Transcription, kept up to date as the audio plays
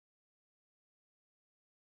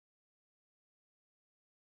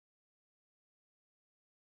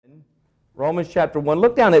Romans chapter 1.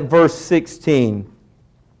 Look down at verse 16.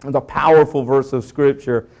 The powerful verse of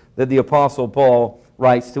Scripture that the Apostle Paul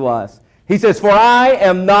writes to us. He says, "For I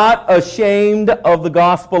am not ashamed of the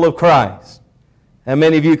gospel of Christ." And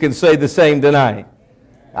many of you can say the same tonight.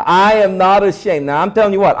 I am not ashamed. Now, I'm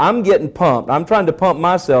telling you what, I'm getting pumped. I'm trying to pump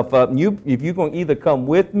myself up. And if you're going to either come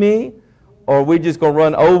with me or we're just going to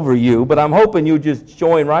run over you. But I'm hoping you just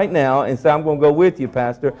join right now and say, "I'm going to go with you,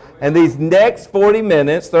 Pastor." And these next 40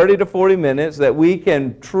 minutes, 30 to 40 minutes, that we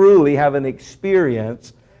can truly have an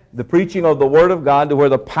experience, the preaching of the Word of God, to where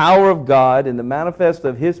the power of God and the manifest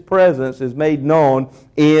of His presence is made known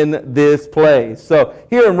in this place. So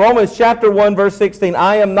here in Romans chapter 1, verse 16,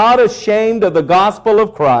 "I am not ashamed of the gospel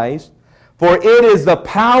of Christ, for it is the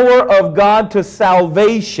power of God to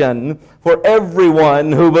salvation for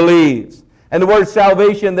everyone who believes." And the word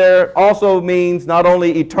salvation there also means not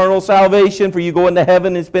only eternal salvation, for you go into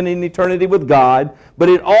heaven and spend an eternity with God, but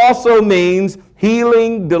it also means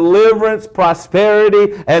healing, deliverance,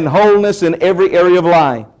 prosperity, and wholeness in every area of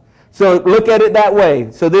life. So look at it that way.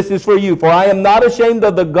 So this is for you. "For I am not ashamed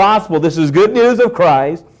of the gospel." This is good news of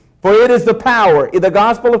Christ. "For it is the power." The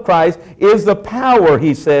gospel of Christ is the power,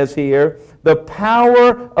 he says here, the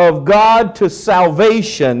power of God to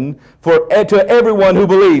salvation to everyone who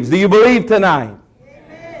believes. Do you believe tonight?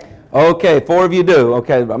 Amen. Okay, 4 of you do.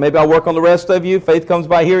 Okay, maybe I'll work on the rest of you. Faith comes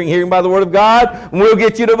by hearing, hearing by the Word of God, and we'll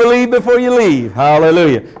get you to believe before you leave.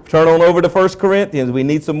 Hallelujah. Turn on over to 1 Corinthians. We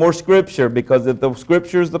need some more Scripture, because if the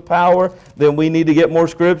Scripture is the power, then we need to get more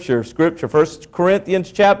Scripture. 1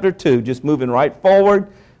 Corinthians chapter 2, just moving right forward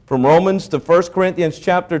from Romans to 1 Corinthians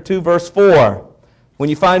chapter 2, verse 4. When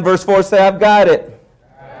you find verse 4, say, "I've got it."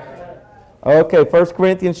 Okay, 1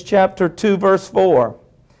 Corinthians chapter 2, verse 4.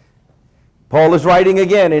 Paul is writing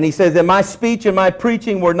again, and he says, "And my speech and my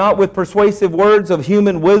preaching were not with persuasive words of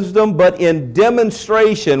human wisdom, but in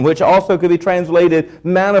demonstration," which also could be translated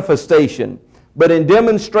manifestation, "but in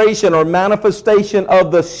demonstration or manifestation of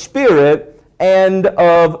the Spirit and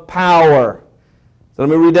of power." So let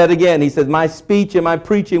me read that again. He says, "My speech and my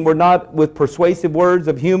preaching were not with persuasive words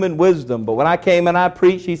of human wisdom, but when I came and I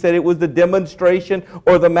preached," he said, "it was the demonstration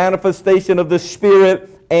or the manifestation of the Spirit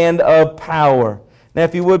and of power." Now,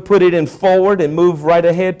 if you would put it in forward and move right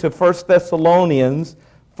ahead to 1 Thessalonians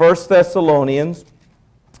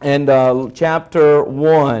and chapter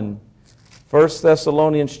 1. 1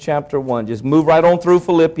 Thessalonians chapter 1. Just move right on through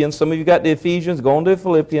Philippians. Some of you got the Ephesians. Go on to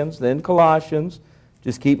Philippians, then Colossians.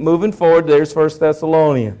 Just keep moving forward. There's 1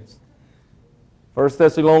 Thessalonians. 1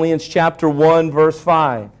 Thessalonians chapter 1, verse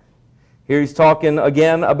 5. Here he's talking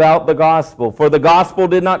again about the gospel. "For the gospel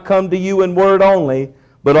did not come to you in word only,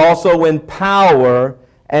 but also in power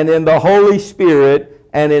and in the Holy Spirit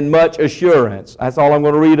and in much assurance." That's all I'm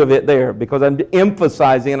going to read of it there, because I'm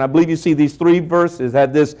emphasizing, and I believe you see these 3 verses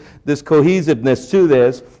have this cohesiveness to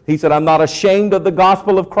this. He said, "I'm not ashamed of the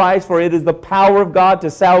gospel of Christ, for it is the power of God to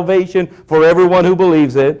salvation for everyone who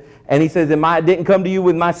believes it." And he says, "I didn't come to you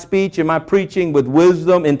with my speech and my preaching with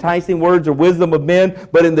wisdom, enticing words or wisdom of men,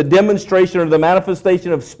 but in the demonstration or the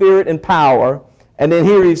manifestation of Spirit and power." And then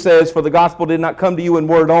here he says, "For the gospel did not come to you in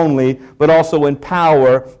word only, but also in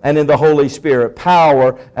power and in the Holy Spirit."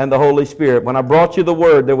 Power and the Holy Spirit. When I brought you the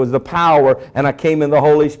word, there was the power, and I came in the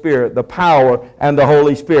Holy Spirit. The power and the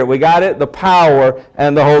Holy Spirit. We got it? The power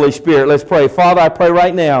and the Holy Spirit. Let's pray. Father, I pray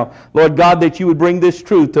right now, Lord God, that you would bring this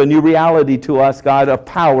truth to a new reality to us, God, of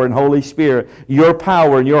power and Holy Spirit. Your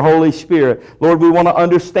power and your Holy Spirit. Lord, we want to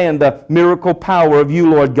understand the miracle power of you,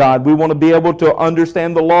 Lord God. We want to be able to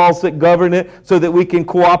understand the laws that govern it, so that we can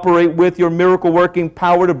cooperate with your miracle-working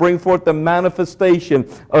power to bring forth the manifestation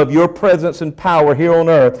of your presence and power here on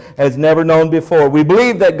earth as never known before. We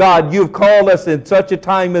believe that, God, you've called us in such a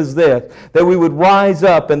time as this, that we would rise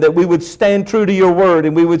up and that we would stand true to your word,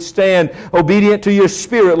 and we would stand obedient to your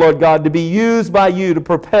Spirit, Lord God, to be used by you to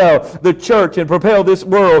propel the church and propel this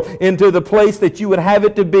world into the place that you would have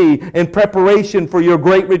it to be in preparation for your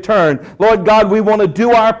great return. Lord God, we want to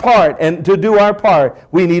do our part, and to do our part,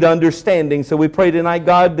 we need understanding. So we pray tonight,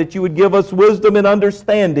 God, that you would give us wisdom and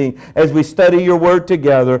understanding as we study your word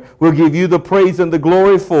together. We'll give you the praise and the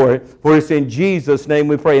glory for it, for it's in Jesus' name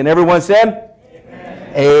we pray. And everyone said,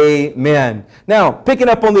 Amen. Now, picking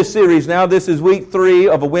up on this series now, this is week 3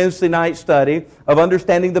 of a Wednesday night study of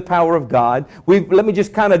understanding the power of God. Let me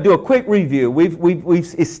just kind of do a quick review. We've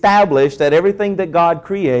established that everything that God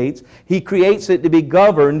creates, He creates it to be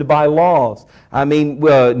governed by laws. I mean,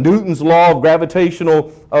 Newton's law of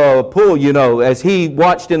gravitational pull, you know, as he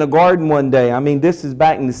watched in a garden one day. I mean, this is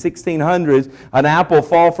back in the 1600s, an apple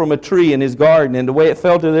fall from a tree in his garden, and the way it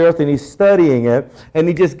fell to the earth, and he's studying it, and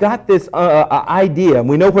he just got this idea and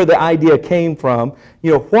we know where the idea came from.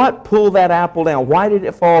 You know, what pulled that apple down? Why did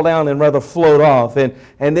it fall down and rather float off? And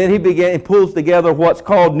then he pulls together what's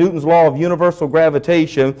called Newton's law of universal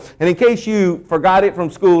gravitation. And in case you forgot it from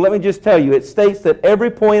school, let me just tell you, it states that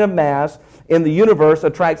every point of mass in the universe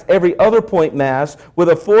attracts every other point mass with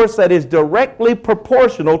a force that is directly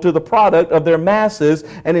proportional to the product of their masses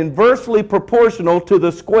and inversely proportional to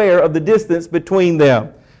the square of the distance between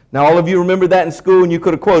them. Now, all of you remember that in school, and you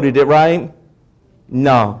could have quoted it, right?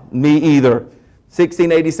 No, me either.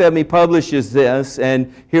 1687 he publishes this,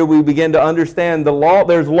 and here we begin to understand the law.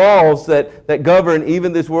 There's laws that govern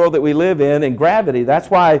even this world that we live in, and gravity. That's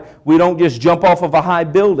why we don't just jump off of a high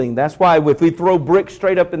building. That's why if we throw bricks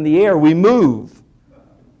straight up in the air, we move.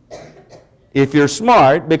 If you're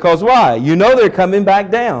smart, because why? You know they're coming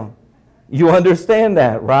back down. You understand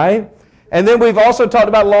that, right? And then we've also talked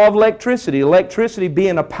about law of electricity. Electricity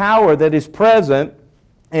being a power that is present.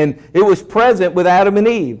 And it was present with Adam and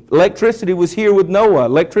Eve. Electricity was here with Noah.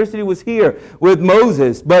 Electricity was here with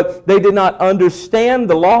Moses. But they did not understand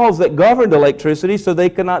the laws that governed electricity, so they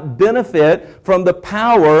could not benefit from the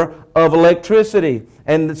power of electricity.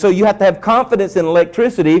 And so you have to have confidence in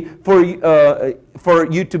electricity for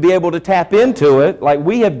you to be able to tap into it, like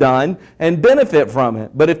we have done, and benefit from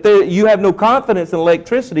it. But if you have no confidence in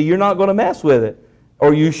electricity, you're not going to mess with it.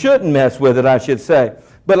 Or you shouldn't mess with it, I should say.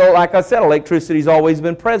 But like I said, electricity's always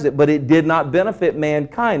been present, but it did not benefit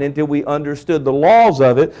mankind until we understood the laws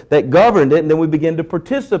of it that governed it, and then we began to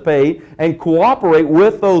participate and cooperate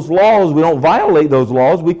with those laws. We don't violate those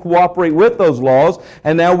laws, we cooperate with those laws,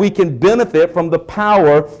 and now we can benefit from the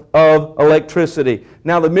power of electricity.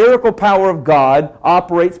 Now, the miracle power of God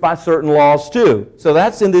operates by certain laws too. So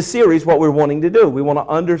that's in this series what we're wanting to do. We want to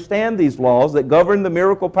understand these laws that govern the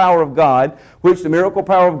miracle power of God, which the miracle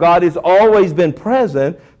power of God has always been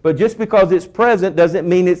present, but just because it's present doesn't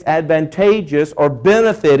mean it's advantageous or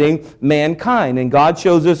benefiting mankind. And God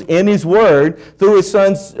shows us in His Word, through His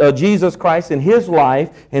Son Jesus Christ, in His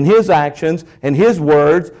life, and His actions, and His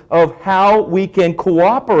words, of how we can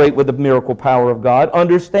cooperate with the miracle power of God,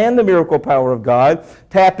 understand the miracle power of God,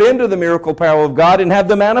 tap into the miracle power of God, and have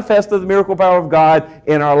the manifest of the miracle power of God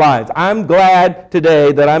in our lives. I'm glad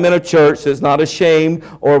today that I'm in a church that's not ashamed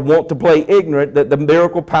or want to play ignorant that the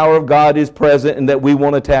miracle power of God is present and that we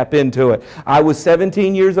want to tap into it. I was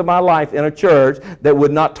 17 years of my life in a church that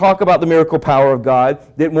would not talk about the miracle power of God,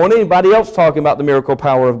 didn't want anybody else talking about the miracle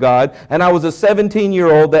power of God, and I was a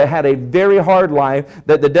 17-year-old that had a very hard life,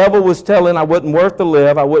 that the devil was telling I wasn't worth to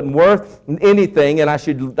live, I wasn't worth anything, and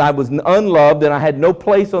I was unloved, and I had no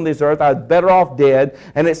place on this earth. I was better off dead.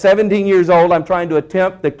 And at 17 years old, I'm trying to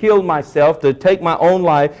attempt to kill myself, to take my own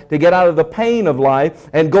life, to get out of the pain of life,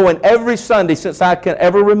 and going every Sunday since I can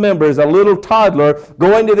ever remember as a little toddler,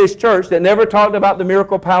 going to this church that never talked about the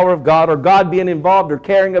miracle power of God or God being involved or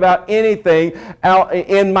caring about anything out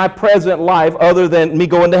in my present life other than me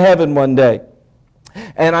going to heaven one day.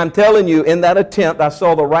 And I'm telling you, in that attempt, I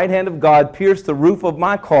saw the right hand of God pierce the roof of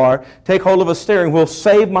my car, take hold of a steering wheel,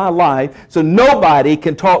 save my life, so nobody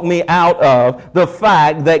can talk me out of the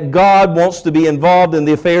fact that God wants to be involved in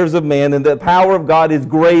the affairs of man, and the power of God is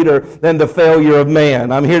greater than the failure of man.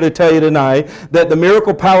 I'm here to tell you tonight that the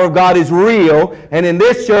miracle power of God is real, and in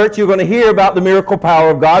this church, you're going to hear about the miracle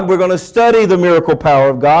power of God. We're going to study the miracle power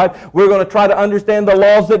of God. We're going to try to understand the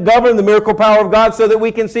laws that govern the miracle power of God so that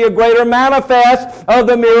we can see a greater manifest of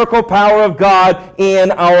the miracle power of God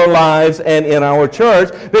in our lives and in our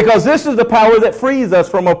church, because this is the power that frees us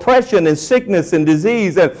from oppression and sickness and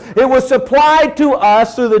disease, and it was supplied to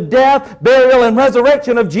us through the death, burial, and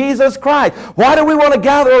resurrection of Jesus Christ. Why do we want to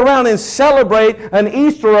gather around and celebrate an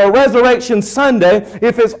Easter or a Resurrection Sunday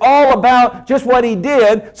if it's all about just what He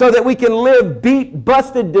did so that we can live beat,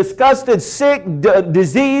 busted, disgusted, sick,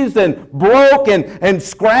 diseased, and broke, and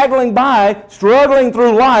scraggling by, struggling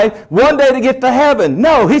through life, one day to get to heaven?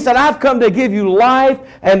 No, He said, I've come to give you life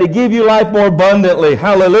and to give you life more abundantly.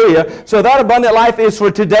 Hallelujah. So that abundant life is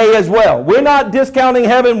for today as well. We're not discounting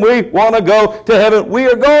heaven. We want to go to heaven. We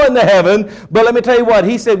are going to heaven. But let me tell you what,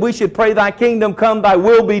 He said we should pray, thy kingdom come, thy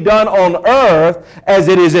will be done on earth as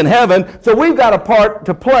it is in heaven. So we've got a part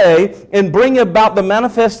to play in bringing about the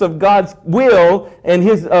manifest of God's will and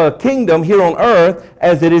His kingdom here on earth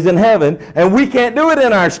as it is in heaven. And we can't do it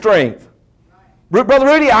in our strength. Brother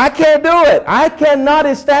Rudy, I can't do it. I cannot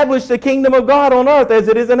establish the kingdom of God on earth as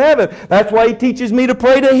it is in heaven. That's why He teaches me to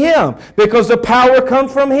pray to Him, because the power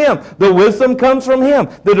comes from Him. The wisdom comes from Him.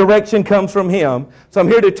 The direction comes from Him. So I'm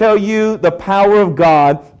here to tell you the power of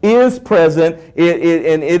God is present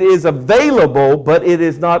and it is available, but it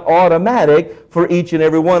is not automatic for each and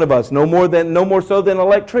every one of us. No more so than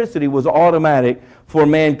electricity was automatic for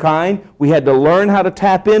mankind. We had to learn how to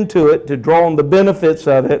tap into it to draw on the benefits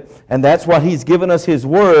of it, and that's why He's given us His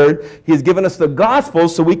Word. He's given us the gospel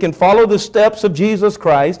so we can follow the steps of Jesus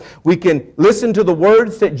Christ. We can listen to the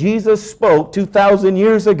words that Jesus spoke 2,000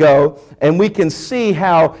 years ago, and we can see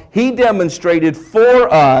how He demonstrated for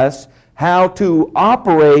us how to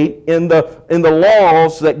operate in the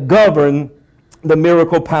laws that govern the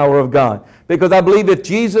miracle power of God. Because I believe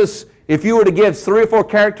if you were to give 3 or 4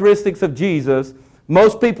 characteristics of Jesus,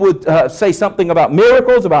 most people would say something about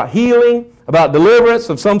miracles, about healing, about deliverance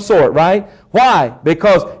of some sort, right? Why?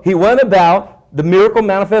 Because He went about, the miracle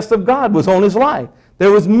manifest of God was on His life.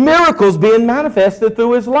 There was miracles being manifested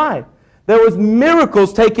through His life. There was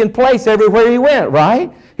miracles taking place everywhere He went,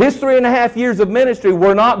 right? His 3.5 years of ministry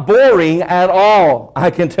were not boring at all, I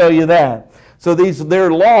can tell you that. So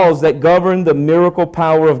they're laws that govern the miracle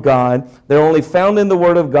power of God. They're only found in the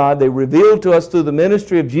Word of God. They revealed to us through the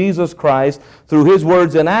ministry of Jesus Christ, through His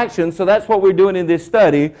words and actions. So that's what we're doing in this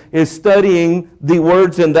study, is studying the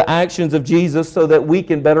words and the actions of Jesus so that we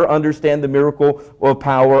can better understand the miracle or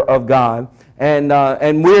power of God. And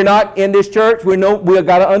we're not in this church. We've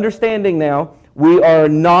got an understanding now. We are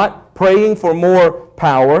not praying for more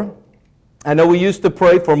power. I know we used to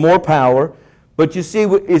pray for more power. But you see,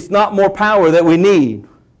 it's not more power that we need.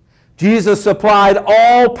 Jesus supplied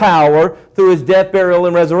all power through His death, burial,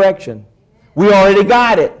 and resurrection. We already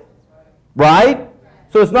got it. Right?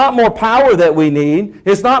 So it's not more power that we need.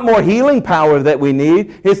 It's not more healing power that we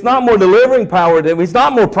need. It's not more delivering power it's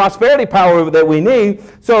not more prosperity power that we need.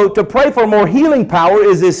 So to pray for more healing power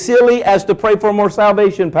is as silly as to pray for more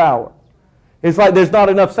salvation power. It's like there's not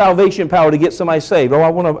enough salvation power to get somebody saved.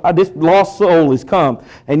 This lost soul has come.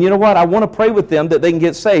 And you know what? I want to pray with them that they can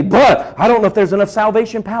get saved. But I don't know if there's enough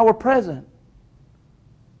salvation power present.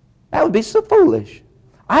 That would be so foolish.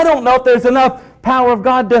 I don't know if there's enough power of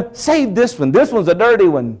God to save this one. This one's a dirty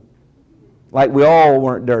one. Like we all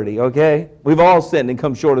weren't dirty, okay? We've all sinned and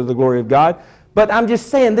come short of the glory of God. But I'm just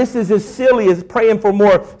saying this is as silly as praying for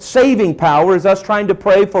more saving power as us trying to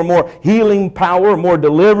pray for more healing power, more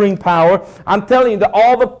delivering power. I'm telling you that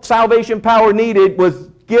all the salvation power needed was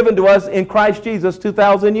given to us in Christ Jesus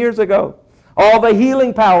 2,000 years ago. All the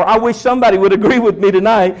healing power. I wish somebody would agree with me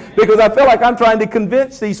tonight because I feel like I'm trying to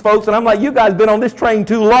convince these folks and I'm like, you guys been on this train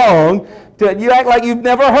too long. You act like you've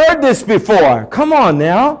never heard this before. Come on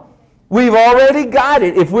now. We've already got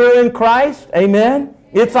it. If we're in Christ, amen,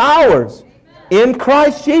 it's ours. In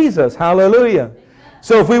Christ Jesus. Hallelujah.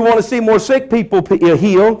 So if we want to see more sick people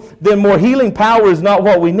healed, then more healing power is not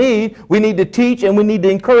what we need. We need to teach and we need to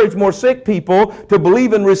encourage more sick people to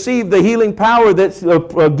believe and receive the healing power that's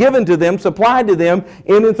given to them, supplied to them,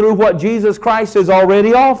 in and through what Jesus Christ has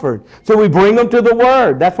already offered. So we bring them to the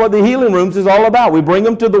Word. That's what the healing rooms is all about. We bring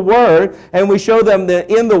them to the Word and we show them that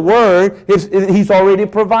in the Word, He's already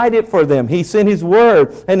provided for them. He sent His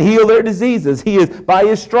Word and healed their diseases. He is, by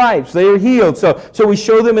His stripes, they are healed. So we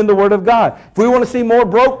show them in the Word of God. If we want to see more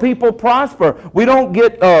broke people prosper, we don't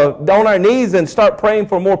get on our knees and start praying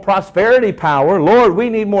for more prosperity power. Lord, we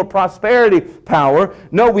need more prosperity power.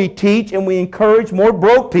 No, we teach and we encourage more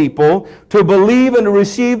broke people to believe and to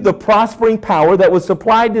receive the prospering power that was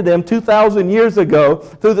supplied to them 2,000 years ago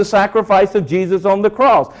through the sacrifice of Jesus on the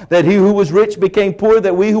cross. That He who was rich became poor,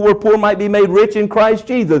 that we who were poor might be made rich in Christ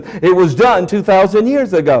Jesus. It was done 2,000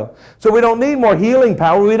 years ago. So we don't need more healing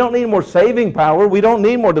power. We don't need more saving power. We don't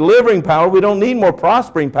need more delivering power. We don't need more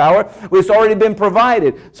prospering power. It's already been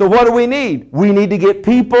provided. So what do we need? We need to get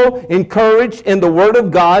people encouraged in the Word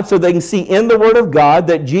of God so they can see in the Word of God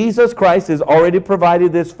that Jesus Christ has already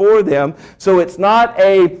provided this for them. So it's not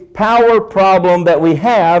a power problem that we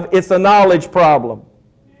have, it's a knowledge problem.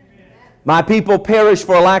 My people perish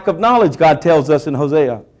for a lack of knowledge, God tells us in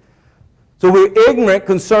Hosea. So we're ignorant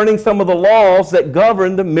concerning some of the laws that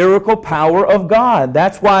govern the miracle power of God.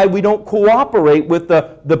 That's why we don't cooperate with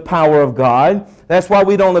the power of God. That's why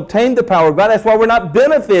we don't obtain the power of God. That's why we're not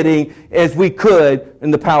benefiting as we could in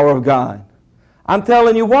the power of God. I'm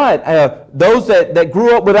telling you what, those that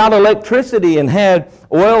grew up without electricity and had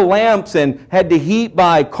oil lamps and had to heat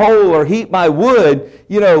by coal or heat by wood,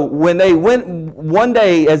 you know, when they went one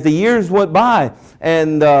day as the years went by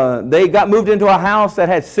and they got moved into a house that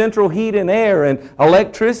had central heat and air and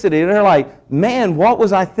electricity, they're like, man, what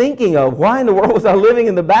was I thinking of? Why in the world was I living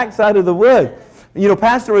in the backside of the wood? You know,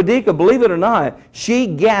 Pastor Radhika, believe it or not, she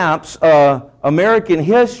gaps American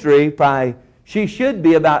history by... She should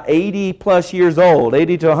be about 80 plus years old,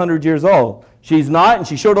 80 to 100 years old. She's not, and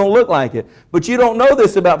she sure don't look like it. But you don't know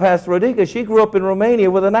this about Pastor Radhika. She grew up in Romania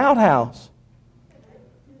with an outhouse.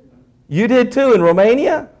 You did too in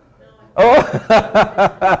Romania? Oh,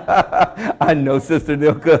 I know, Sister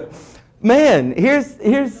Nilka. Man, here's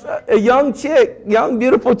a young chick, young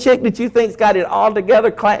beautiful chick that you think's got it all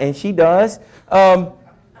together, and she does.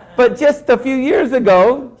 But just a few years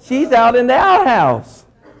ago, she's out in the outhouse.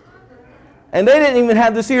 And they didn't even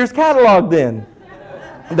have the Sears catalog then.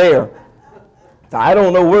 There. So I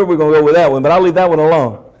don't know where we're going to go with that one, but I'll leave that one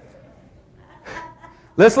alone.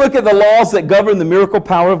 Let's look at the laws that govern the miracle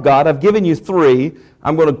power of God. I've given you 3.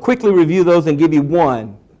 I'm going to quickly review those and give you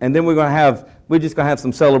 1. And then we're just going to have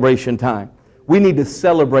some celebration time. We need to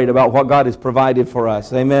celebrate about what God has provided for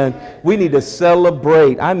us. Amen. We need to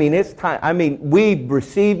celebrate. I mean, it's time. I mean, we've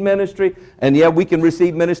received ministry, and yeah, we can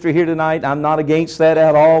receive ministry here tonight. I'm not against that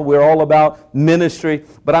at all. We're all about ministry.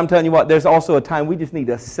 But I'm telling you what, there's also a time we just need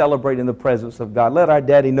to celebrate in the presence of God. Let our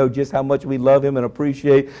daddy know just how much we love him and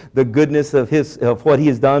appreciate the goodness of what he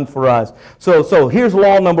has done for us. So here's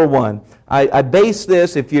law number 1. I base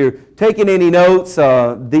this, if you're taking any notes,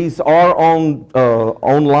 these are online.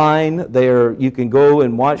 You can go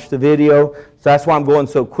and watch the video. So that's why I'm going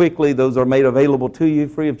so quickly. Those are made available to you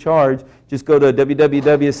free of charge. Just go to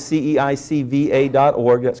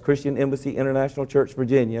www.ceicva.org. That's Christian Embassy International Church,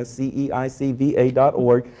 Virginia,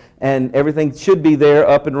 ceicva.org. And everything should be there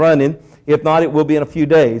up and running. If not, it will be in a few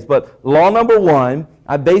days. But law number 1,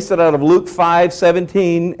 I base it out of Luke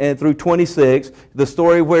 5:17 and through 26, the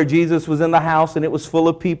story where Jesus was in the house and it was full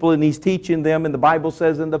of people and he's teaching them, and the Bible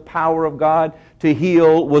says, and the power of God to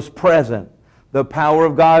heal was present. The power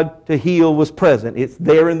of God to heal was present. It's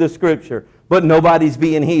there in the scripture, but nobody's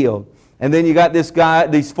being healed. And then you got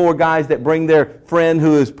these 4 guys that bring their friend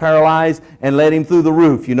who is paralyzed and let him through the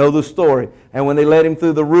roof. You know the story. And when they let him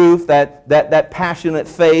through the roof, that passionate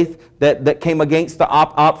faith that came against the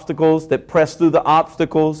obstacles, that pressed through the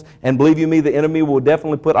obstacles, and believe you me, the enemy will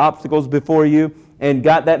definitely put obstacles before you, and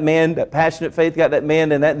got that man, that passionate faith, got that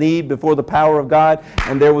man and that need before the power of God,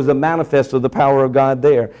 and there was a manifest of the power of God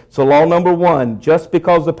there. So law number 1, just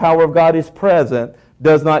because the power of God is present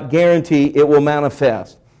does not guarantee it will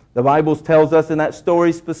manifest. The Bible tells us in that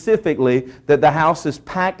story specifically that the house is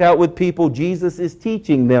packed out with people. Jesus is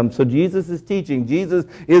teaching them. So Jesus is teaching. Jesus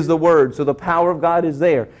is the Word. So the power of God is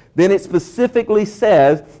there. Then it specifically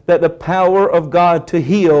says that the power of God to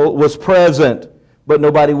heal was present, but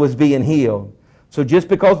nobody was being healed. So just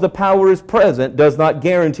because the power is present does not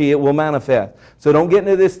guarantee it will manifest. So don't get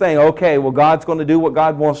into this thing, okay, well, God's going to do what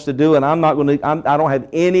God wants to do, and I don't have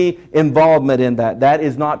any involvement in that. That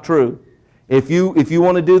is not true. If you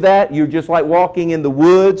want to do that, you're just like walking in the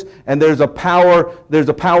woods and there's a power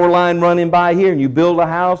line running by here, and you build a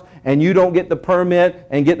house and you don't get the permit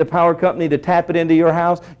and get the power company to tap it into your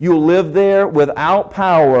house. You'll live there without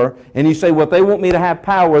power, and you say, well, if they want me to have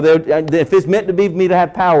power, if it's meant to be for me to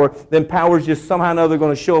have power, then power's just somehow or another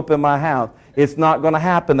going to show up in my house. It's not going to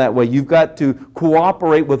happen that way. You've got to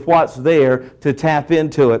cooperate with what's there to tap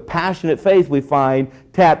into it. Passionate faith, we find,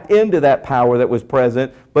 tapped into that power that was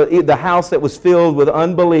present, but the house that was filled with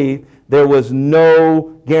unbelief, there was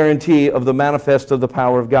no guarantee of the manifest of the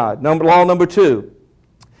power of God. Law number 2,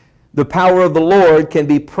 the power of the Lord can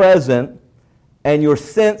be present and your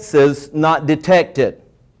senses not detect it.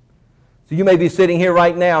 So you may be sitting here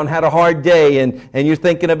right now and had a hard day, and you're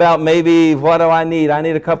thinking about maybe, what do I need? I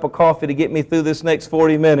need a cup of coffee to get me through this next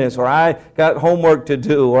 40 minutes, or I got homework to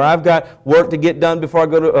do, or I've got work to get done before I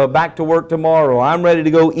go back to work tomorrow. I'm ready to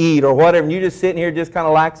go eat, or whatever. And you're just sitting here just kind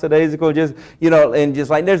of lackadaisical, just, and just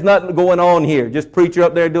like there's nothing going on here. Just preacher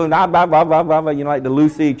up there doing blah, blah, blah, blah, blah, like the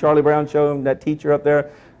Lucy Charlie Brown show, that teacher up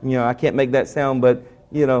there. I can't make that sound, but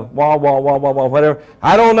wah, wah, wah, wah, wah, whatever.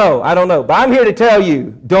 I don't know. But I'm here to tell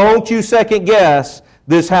you, don't you second guess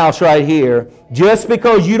this house right here. Just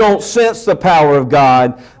because you don't sense the power of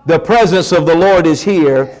God, the presence of the Lord is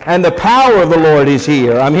here, and the power of the Lord is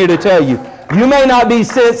here. I'm here to tell you. You may not be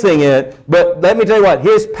sensing it, but let me tell you what,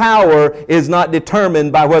 His power is not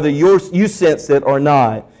determined by whether you sense it or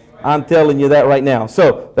not. I'm telling you that right now.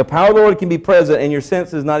 So, the power of the Lord can be present and your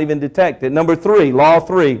senses not even detected. Number 3, law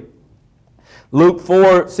 3. Luke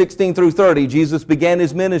 4:16 through 30, Jesus began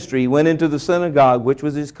His ministry. He went into the synagogue, which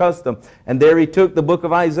was His custom. And there He took the book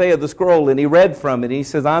of Isaiah, the scroll, and He read from it. And He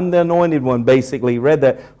says, I'm the anointed one, basically. He read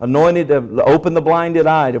that, anointed to open the blinded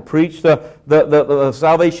eye, to preach the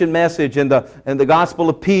salvation message and the gospel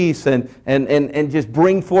of peace, and just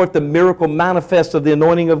bring forth the miracle manifest of the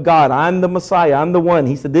anointing of God. I'm the Messiah. I'm the one.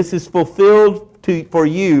 He said, this is fulfilled for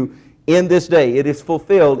you in this day. It is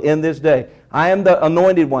fulfilled in this day. I am the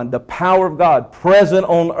anointed one, the power of God present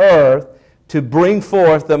on earth to bring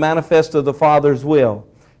forth the manifest of the Father's will.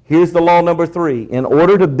 Here's the law number 3. In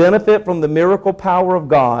order to benefit from the miracle power of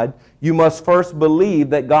God, you must first believe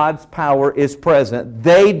that God's power is present.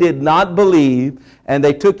 They did not believe, and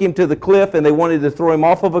they took him to the cliff, and they wanted to throw him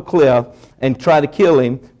off of a cliff and try to kill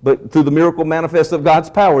him. But through the miracle manifest of God's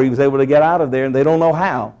power, he was able to get out of there, and they don't know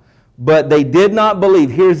how. But they did not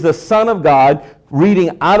believe. Here's the Son of God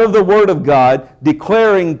reading out of the Word of God,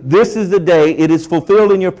 declaring, this is the day, it is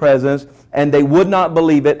fulfilled in your presence, and they would not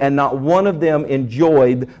believe it, and not one of them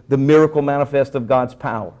enjoyed the miracle manifest of God's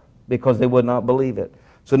power because they would not believe it.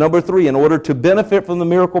 So number 3, in order to benefit from the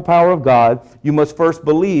miracle power of God, you must first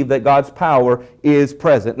believe that God's power is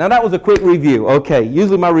present. Now that was a quick review. Okay,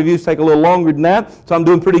 usually my reviews take a little longer than that, so I'm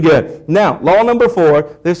doing pretty good. Now, law number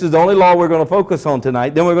 4, this is the only law we're going to focus on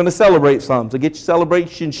tonight. Then we're going to celebrate some. So get your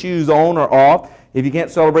celebration shoes on or off. If you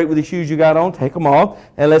can't celebrate with the shoes you got on, take them off,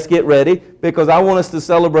 and let's get ready, because I want us to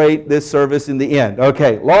celebrate this service in the end.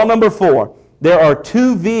 Okay, law number 4. There are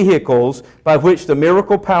 2 vehicles by which the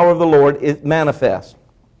miracle power of the Lord is manifest.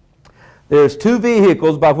 There's 2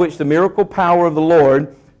 vehicles by which the miracle power of the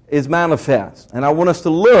Lord is manifest. And I want us to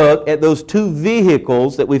look at those 2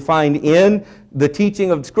 vehicles that we find in the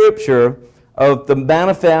teaching of Scripture of the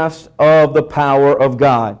manifest of the power of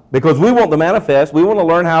God. Because we want the manifest. We want to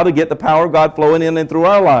learn how to get the power of God flowing in and through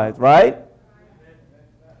our lives, right?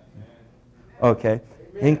 Okay.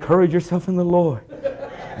 Encourage yourself in the Lord.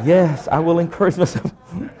 Yes, I will encourage myself.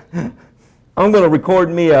 I'm going to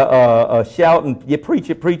record me a shouting, you preach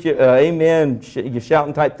it, amen, you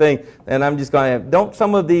shouting type thing. And I'm just going to have, don't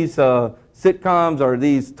some of these sitcoms or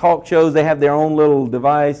these talk shows, they have their own little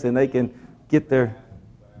device and they can get their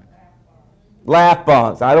laugh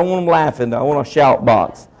box. I don't want them laughing, I want a shout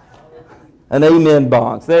box. An amen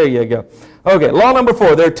box. There you go. Okay, law number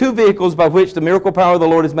 4. There are 2 vehicles by which the miracle power of the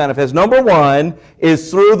Lord is manifest. Number 1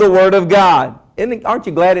 is through the Word of God. Aren't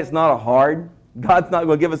you glad it's not a hard? God's not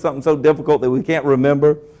going to give us something so difficult that we can't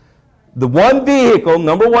remember. The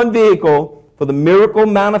number one vehicle for the miracle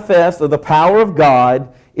manifest of the power of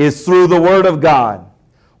God is through the Word of God.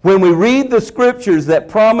 When we read the Scriptures that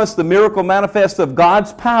promise the miracle manifest of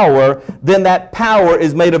God's power, then that power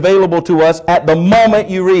is made available to us at the moment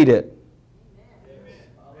you read it.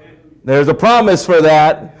 There's a promise for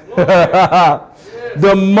that.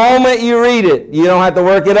 The moment you read it, you don't have to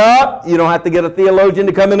work it up. You don't have to get a theologian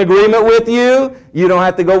to come in agreement with you. You don't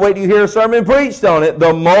have to go wait till you hear a sermon preached on it.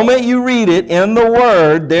 The moment you read it in the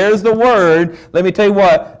Word, there's the Word. Let me tell you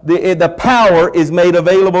what, the power is made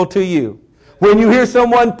available to you. When you hear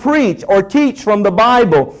someone preach or teach from the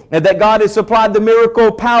Bible and that God has supplied the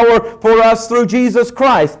miracle power for us through Jesus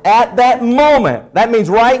Christ, at that moment, that means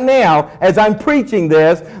right now, as I'm preaching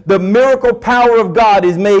this, the miracle power of God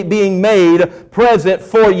is being made present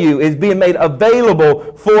for you, is being made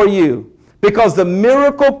available for you. Because the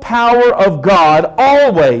miracle power of God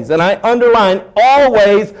always, and I underline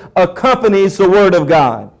always, accompanies the Word of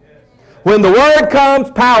God. When the Word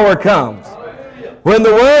comes, power comes. When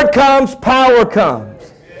the Word comes, power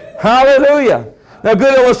comes. Hallelujah. Now, a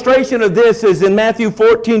good illustration of this is in Matthew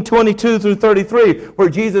 14:22 through 33, where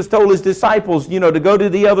Jesus told his disciples, to go to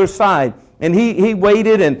the other side. And he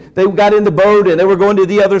waited, and they got in the boat, and they were going to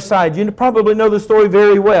the other side. You probably know the story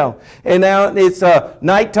very well. And now it's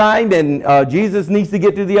nighttime, and Jesus needs to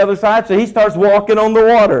get to the other side, so he starts walking on the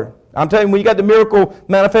water. I'm telling you, when you got the miracle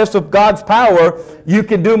manifest of God's power, you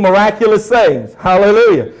can do miraculous things.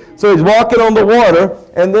 Hallelujah. So he's walking on the water,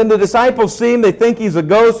 and then the disciples see him. They think he's a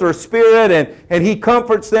ghost or a spirit, and he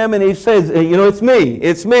comforts them, and he says, it's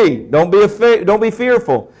me. Don't be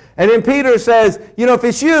fearful. And then Peter says, if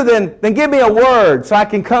it's you, then give me a word so I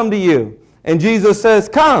can come to you. And Jesus says,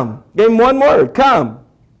 come. Give him one word, come.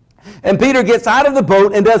 And Peter gets out of the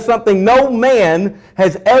boat and does something no man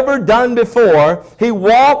has ever done before. He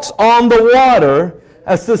walks on the water,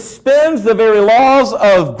 suspends the very laws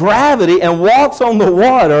of gravity and walks on the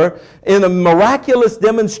water in a miraculous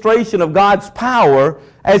demonstration of God's power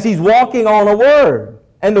as he's walking on a word.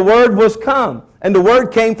 And the word was come. And the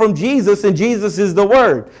word came from Jesus, and Jesus is the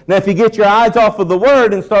word. Now, if you get your eyes off of the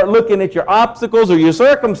word and start looking at your obstacles or your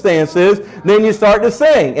circumstances, then you start to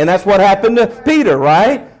sing. And that's what happened to Peter,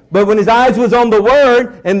 right? But when his eyes was on the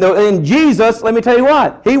Word and Jesus, let me tell you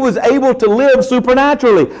what, he was able to live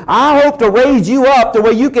supernaturally. I hope to raise you up to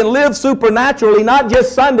where you can live supernaturally, not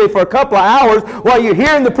just Sunday for a couple of hours while you're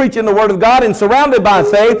hearing the preaching of the Word of God and surrounded by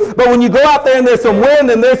faith. But when you go out there and there's some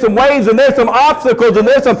wind and there's some waves and there's some obstacles and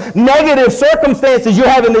there's some negative circumstances you're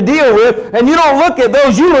having to deal with, and you don't look at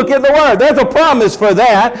those, you look at the Word. There's a promise for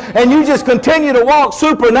that. And you just continue to walk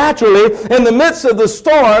supernaturally in the midst of the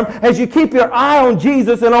storm as you keep your eye on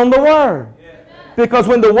Jesus and on the Word. Because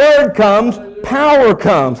when the Word comes, power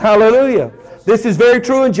comes. Hallelujah. This is very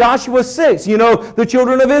true in Joshua 6. You know, the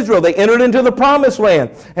children of Israel, they entered into the promised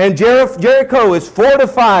land. And Jericho is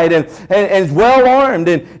fortified and is well armed.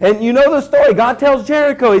 And you know the story. God tells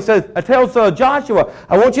Jericho, he says, tells Joshua,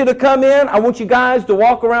 I want you to come in. I want you guys to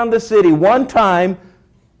walk around the city one time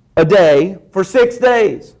a day for 6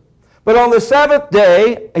 days. But on the 7th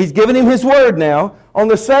day, he's given him his word now. On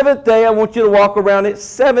the 7th day, I want you to walk around it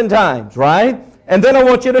 7 times, right? And then I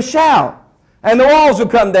want you to shout. And the walls will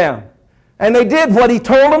come down. And they did what he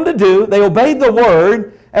told them to do. They obeyed the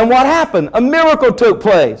word. And what happened? A miracle took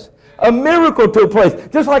place. A miracle took place.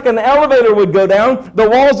 Just like an elevator would go down, the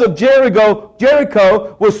walls of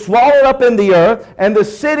Jericho was swallowed up in the earth, and the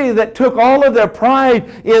city that took all of their pride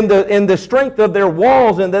in the strength of their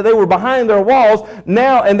walls and that they were behind their walls,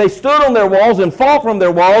 now, and they stood on their walls and fought from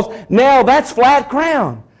their walls, now that's flat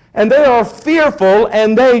ground. And they are fearful,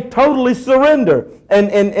 and they totally surrender. And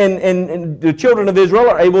the children of Israel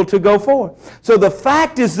are able to go forth. So the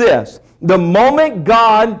fact is this: the moment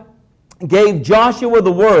God gave Joshua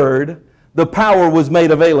the word, the power was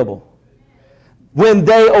made available. When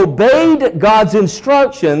they obeyed God's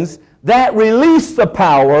instructions, that released the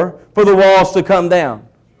power for the walls to come down.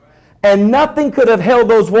 And nothing could have held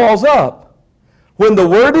those walls up. When the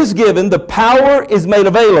word is given, the power is made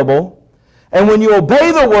available. And when you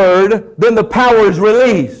obey the word, then the power is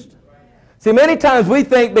released. See, many times we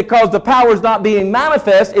think because the power is not being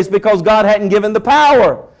manifest, it's because God hadn't given the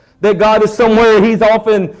power. That God is somewhere, he's off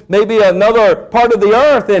in maybe another part of the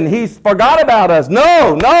earth and he's forgot about us.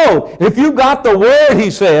 No. If you got the word,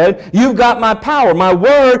 he said, you've got my power. My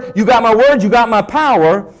word, you got my word, you got my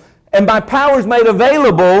power. And my power is made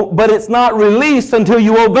available, but it's not released until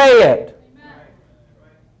you obey it.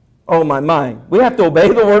 Oh, my mind. We have to obey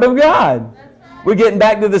the word of God. We're getting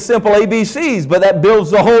back to the simple ABCs, but that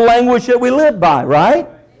builds the whole language that we live by, right?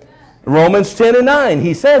 Romans 10:9,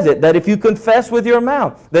 he says it, that if you confess with your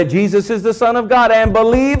mouth that Jesus is the Son of God and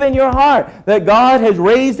believe in your heart that God has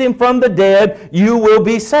raised him from the dead, you will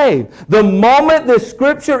be saved. The moment the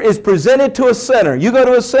scripture is presented to a sinner, you go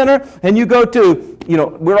to a sinner and you go to,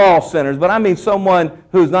 we're all sinners, but I mean someone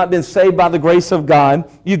who's not been saved by the grace of God.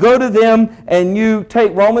 You go to them and you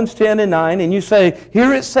take Romans 10:9 and you say,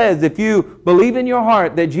 here it says, if you believe in your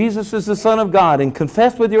heart that Jesus is the Son of God and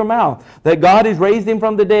confess with your mouth that God has raised him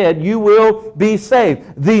from the dead, you will be saved.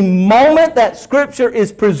 The moment that scripture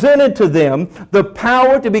is presented to them, the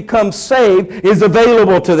power to become saved is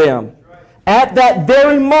available to them. At that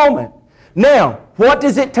very moment. Now, what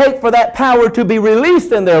does it take for that power to be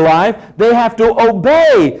released in their life? They have to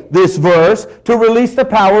obey this verse to release the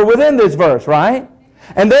power within this verse, right?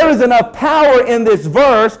 And there is enough power in this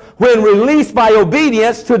verse when released by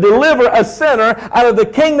obedience to deliver a sinner out of the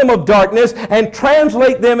kingdom of darkness and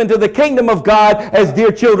translate them into the kingdom of God as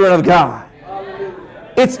dear children of God.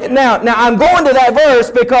 Now I'm going to that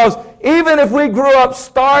verse because even if we grew up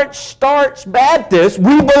starch Baptist,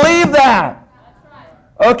 we believe that.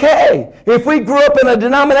 Okay, if we grew up in a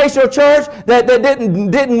denominational church that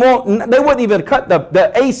didn't want, they wouldn't even cut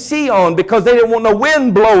the AC on because they didn't want no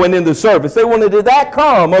wind blowing in the service. They wanted that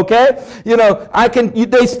calm, okay?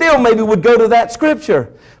 They still maybe would go to that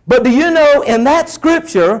scripture. But do you know in that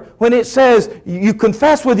scripture, when it says you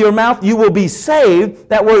confess with your mouth, you will be saved,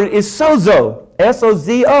 that word is sozo,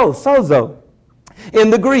 S-O-Z-O, sozo,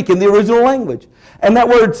 in the Greek, in the original language. And that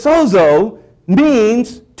word sozo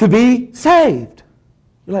means to be saved.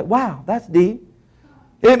 You're like, wow, that's deep.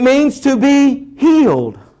 It means to be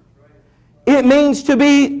healed. It means to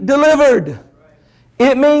be delivered.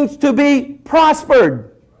 It means to be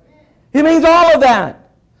prospered. It means all of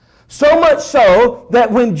that. So much so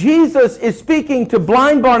that when Jesus is speaking to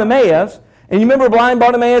blind Bartimaeus, and you remember blind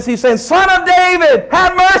Bartimaeus, he's saying, Son of David,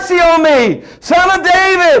 have mercy on me. Son of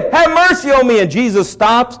David, have mercy on me. And Jesus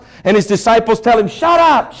stops, and his disciples tell him, shut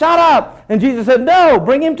up. And Jesus said, no,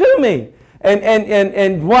 bring him to me.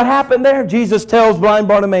 And what happened there? Jesus tells blind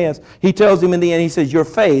Bartimaeus, he tells him in the end, he says, your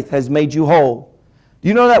faith has made you whole. Do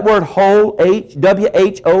you know that word whole,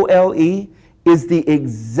 W-H-O-L-E, is the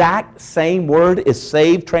exact same word as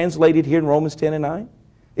saved, translated here in Romans 10:9?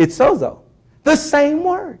 It's sozo. The same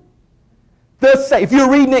word. If you're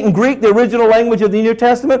reading it in Greek, the original language of the New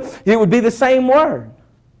Testament, it would be the same word.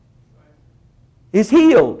 It's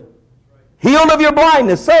healed. Healed of your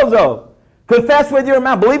blindness, sozo. Confess with your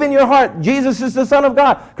mouth. Believe in your heart Jesus is the Son of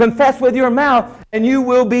God. Confess with your mouth and you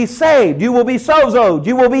will be saved. You will be sozoed.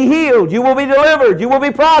 You will be healed. You will be delivered. You will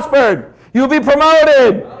be prospered. You will be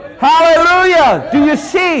promoted. Hallelujah. Do you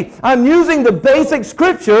see? I'm using the basic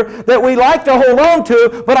scripture that we like to hold on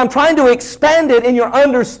to, but I'm trying to expand it in your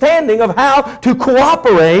understanding of how to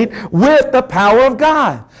cooperate with the power of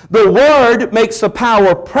God. The Word makes the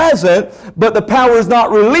power present, but the power is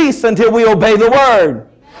not released until we obey the Word.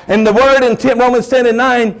 And the Word in Romans 10 and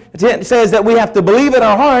 9 says that we have to believe in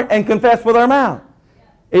our heart and confess with our mouth.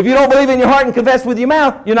 If you don't believe in your heart and confess with your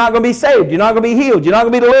mouth, you're not going to be saved. You're not going to be healed. You're not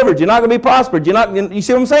going to be delivered. You're not going to be prospered. You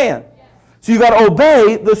see what I'm saying? So you got to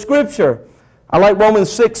obey the Scripture. I like Romans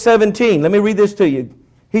 6:17. Let me read this to you.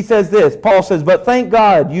 He says this. Paul says, but thank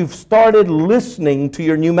God you've started listening to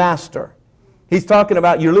your new master. He's talking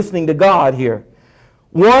about you're listening to God here.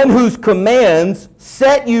 One whose commands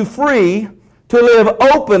set you free to live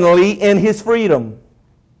openly in His freedom.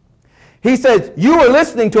 He says, you were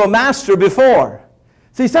listening to a master before.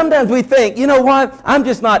 See, sometimes we think, you know what? I'm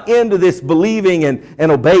just not into this believing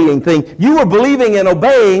and obeying thing. You were believing and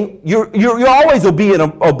obeying. You're always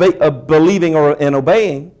believing and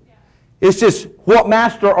obeying. It's just, what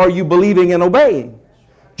master are you believing and obeying?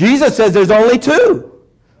 Jesus says there's only two.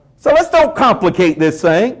 So let's don't complicate this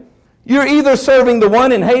thing. You're either serving the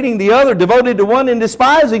one and hating the other, devoted to one and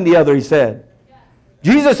despising the other, he said.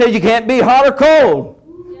 Jesus said you can't be hot or cold.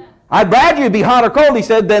 I'd rather you be hot or cold, he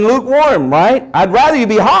said, than lukewarm, right? I'd rather you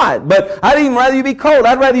be hot, but I'd even rather you be cold.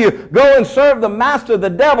 I'd rather you go and serve the master, the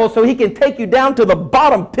devil, so he can take you down to the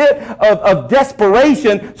bottom pit of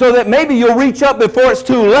desperation so that maybe you'll reach up before it's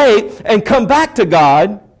too late and come back to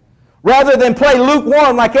God. Rather than play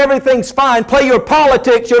lukewarm like everything's fine, play your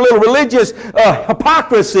politics, your little religious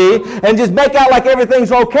hypocrisy, and just make out like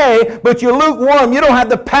everything's okay, but you're lukewarm. You don't have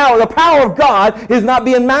the power. The power of God is not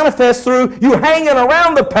being manifest through you hanging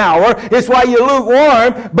around the power. It's why you're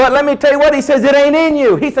lukewarm. But let me tell you what, he says, it ain't in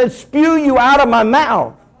you. He said, spew you out of my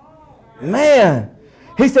mouth. Man.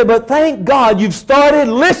 He said, but thank God you've started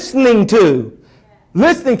listening to.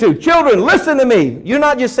 Children, listen to me. You're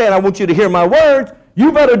not just saying, I want you to hear my words.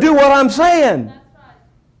 You better do what I'm saying.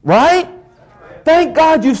 Right? Thank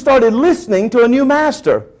God you've started listening to a new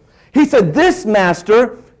master. He said, this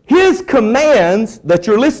master, his commands that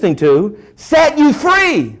you're listening to, set you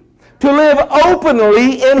free to live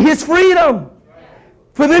openly in his freedom.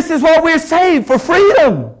 For this is what we're saved, for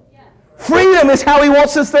freedom. Freedom is how he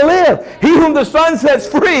wants us to live. He whom the Son sets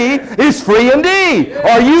free is free indeed.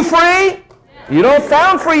 Are you free? You don't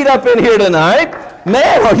sound freed up in here tonight.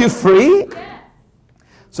 Man, are you free?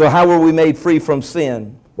 So how were we made free from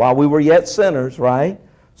sin? While we were yet sinners, right?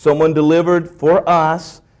 Someone delivered for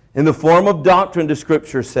us in the form of doctrine, the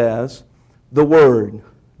Scripture says, the Word.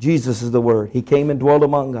 Jesus is the Word. He came and dwelt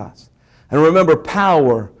among us. And remember,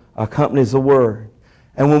 power accompanies the Word.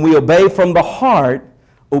 And when we obey from the heart,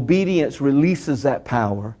 obedience releases that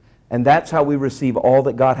power. And that's how we receive all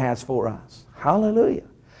that God has for us. Hallelujah.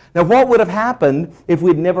 Now, what would have happened if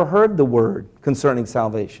we'd never heard the Word concerning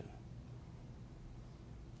salvation?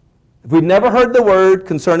 If we'd never heard the Word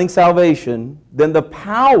concerning salvation, then the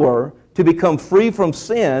power to become free from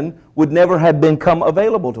sin would never have become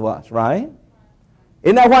available to us, right?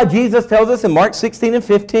 Isn't that why Jesus tells us in Mark 16 and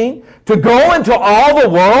 15 to go into all the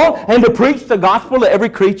world and to preach the gospel to every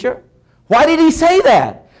creature? Why did he say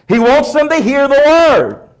that? He wants them to hear the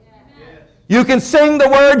Word. You can sing the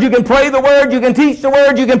Word, you can pray the Word, you can teach the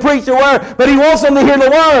Word, you can preach the Word, but he wants them to hear the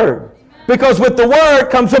Word. Because with the Word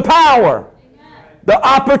comes the power. The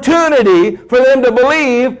opportunity for them to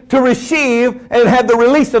believe, to receive, and have the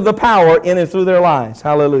release of the power in and through their lives.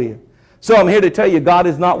 Hallelujah. So I'm here to tell you, God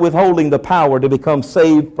is not withholding the power to become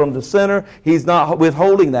saved from the sinner. He's not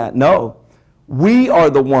withholding that. No. We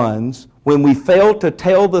are the ones, when we fail to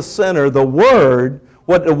tell the sinner the Word,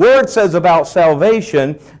 what the Word says about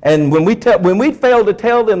salvation, and when we fail to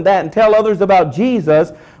tell them that and tell others about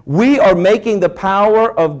Jesus, we are making the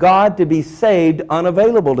power of God to be saved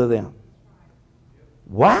unavailable to them.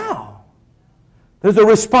 Wow. There's a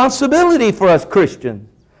responsibility for us Christians.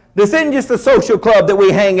 This isn't just a social club that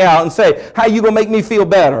we hang out and say, how you going to make me feel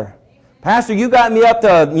better? Pastor, you got me up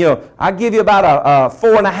to, I give you about a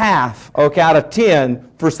 4.5, okay, out of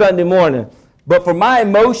 10 for Sunday morning. But for my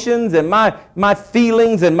emotions and my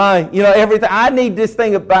feelings and my, everything, I need this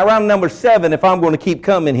thing around number 7 if I'm going to keep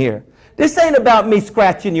coming here. This ain't about me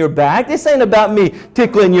scratching your back. This ain't about me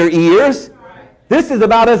tickling your ears. This is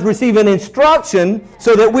about us receiving instruction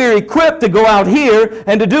so that we're equipped to go out here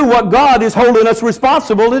and to do what God is holding us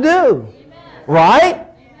responsible to do. Amen. Right?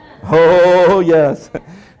 Amen. Oh, yes.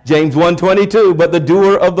 James 1:22, but the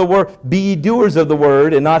doer of the word, be ye doers of the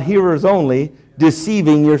word and not hearers only,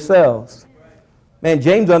 deceiving yourselves. Man,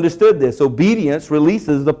 James understood this. Obedience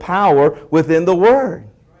releases the power within the word.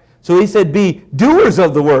 So he said, be doers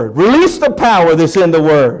of the word. Release the power that's in the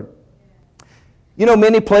word.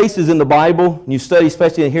 Many places in the Bible, you study,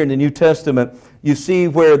 especially here in the New Testament, you see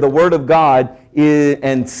where the Word of God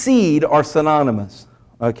and seed are synonymous.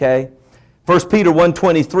 Okay? 1 Peter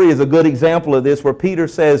 1:23 is a good example of this, where Peter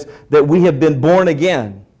says that we have been born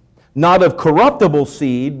again, not of corruptible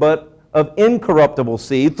seed, but of incorruptible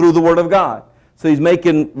seed through the Word of God. So he's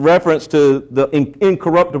making reference to the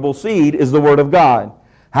incorruptible seed is the Word of God.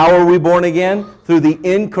 How are we born again? Through the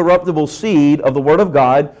incorruptible seed of the Word of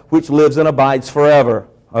God, which lives and abides forever.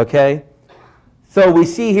 Okay? So we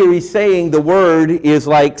see here he's saying the Word is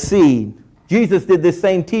like seed. Jesus did this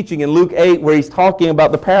same teaching in Luke 8 where he's talking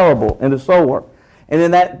about the parable and the sower. And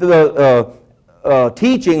in that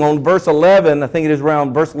teaching on verse 11, I think it is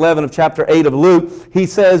around verse 11 of chapter 8 of Luke, he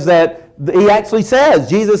says that,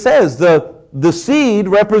 Jesus says, the seed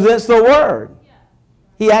represents the Word.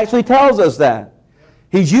 He actually tells us that.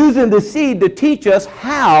 He's using the seed to teach us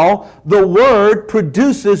how the Word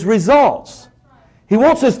produces results. He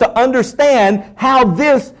wants us to understand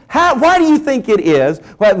why do you think it is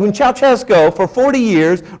when Ceausescu, for 40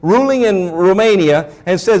 years, ruling in Romania,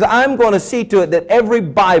 and says, I'm going to see to it that every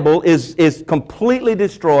Bible is completely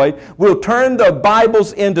destroyed. We'll turn the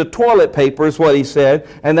Bibles into toilet paper, is what he said,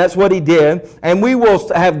 and that's what he did. And we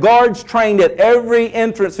will have guards trained at every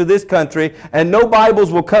entrance to this country, and no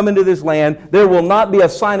Bibles will come into this land. There will not be a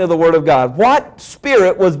sign of the Word of God. What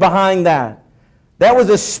spirit was behind that? That was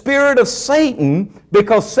a spirit of Satan,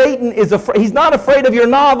 because Satan is he's not afraid of your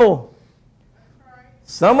novel.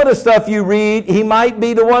 Some of the stuff you read, he might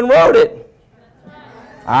be the one wrote it.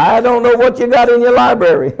 I don't know what you got in your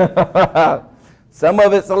library. Some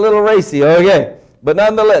of it's a little racy, okay. But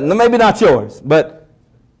nonetheless, maybe not yours. But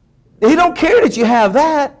he don't care that you have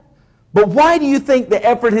that. But why do you think the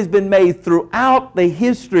effort has been made throughout the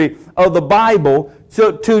history of the Bible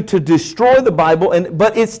to destroy the Bible,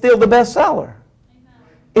 but it's still the bestseller?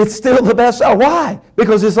 It's still the best. Why?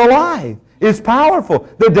 Because it's alive. It's powerful.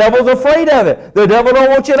 The devil's afraid of it. The devil don't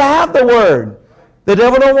want you to have the Word. The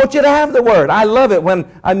devil don't want you to have the Word. I love it. When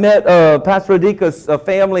I met Pastor Adika's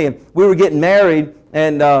family, and we were getting married,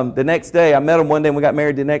 and the next day, I met them one day and we got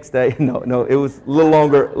married the next day. No, it was a little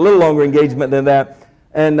longer engagement than that.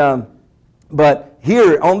 And but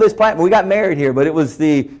here on this platform, we got married here, but it was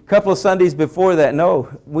the couple of Sundays before that. No,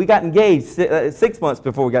 we got engaged 6 months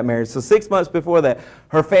before we got married. So 6 months before that,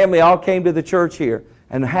 her family all came to the church here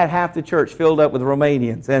and had half the church filled up with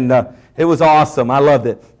Romanians. And it was awesome. I loved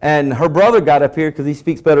it. And her brother got up here because he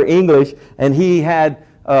speaks better English, and he had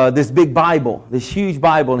this big Bible, this huge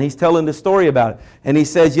Bible, and he's telling the story about it. And he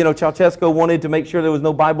says, Ceausescu wanted to make sure there was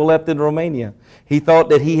no Bible left in Romania. He thought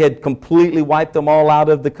that he had completely wiped them all out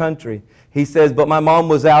of the country. He says, but my mom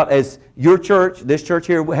was out as your church, this church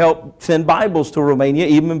here, helped send Bibles to Romania,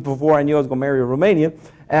 even before I knew I was going to marry a Romanian.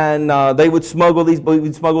 And they would smuggle these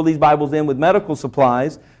Bibles in with medical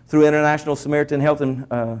supplies through International Samaritan Health and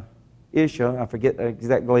ISHA. I forget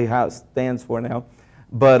exactly how it stands for now.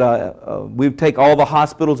 But we'd take all the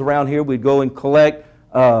hospitals around here. We'd go and collect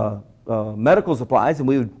medical supplies, and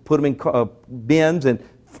we would put them in bins and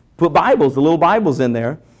put Bibles, the little Bibles in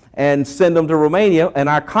there, and send them to Romania. And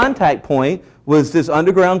our contact point was this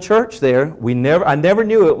underground church there. I never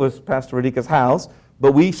knew it was Pastor Radika's house,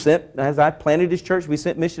 but we sent, as I planted his church, we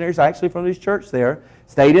sent missionaries actually from his church there,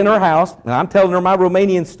 stayed in her house, and I'm telling her my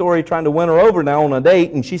Romanian story, trying to win her over now on a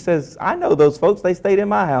date, and she says, I know those folks, they stayed in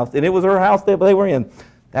my house, and it was her house that they were in.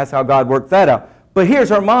 That's how God worked that out. But here's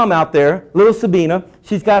her mom out there, little Sabina.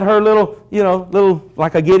 She's got her little,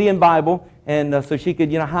 like a Gideon Bible, and so she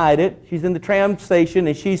could, hide it. She's in the tram station,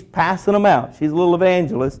 and she's passing them out. She's a little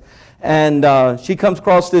evangelist. And she comes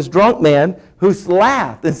across this drunk man who's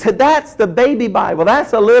laughed and said, that's the baby Bible.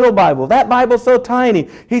 That's a little Bible. That Bible's so tiny.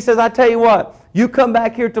 He says, I tell you what, you come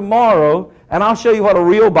back here tomorrow, and I'll show you what a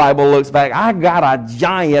real Bible looks like. I got a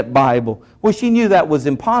giant Bible. Well, she knew that was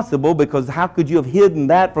impossible, because how could you have hidden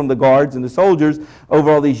that from the guards and the soldiers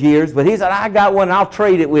over all these years? But he said, I got one, and I'll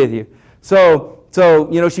trade it with you. So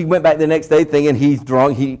she went back the next day thinking he's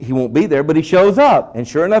drunk, he won't be there, but he shows up. And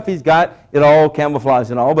sure enough, he's got it all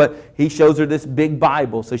camouflaged and all, but he shows her this big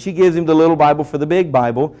Bible. So she gives him the little Bible for the big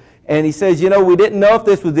Bible. And he says, we didn't know if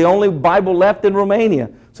this was the only Bible left in Romania.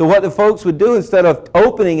 So what the folks would do, instead of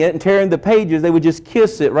opening it and tearing the pages, they would just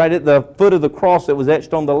kiss it right at the foot of the cross that was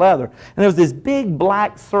etched on the leather. And there was this big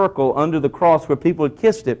black circle under the cross where people had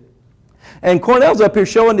kissed it. And Cornell's up here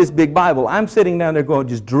showing this big Bible. I'm sitting down there going,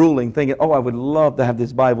 just drooling, thinking, oh, I would love to have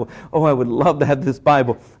this Bible. Oh, I would love to have this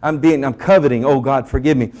Bible. I'm coveting. Oh, God,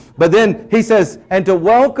 forgive me. But then he says, and to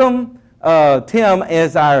welcome Tim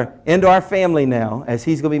into our family now, as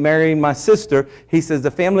he's going to be marrying my sister, he says,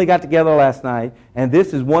 the family got together last night, and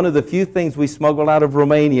this is one of the few things we smuggled out of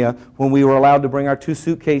Romania when we were allowed to bring our 2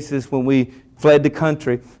 suitcases when we fled the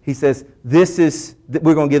country. He says,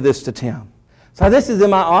 we're going to give this to Tim. So this is in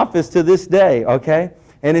my office to this day, okay?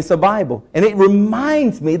 and it's a Bible. And it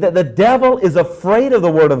reminds me that the devil is afraid of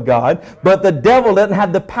the Word of God, but the devil doesn't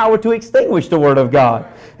have the power to extinguish the Word of God.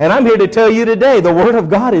 And I'm here to tell you today, the Word of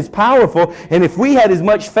God is powerful, and if we had as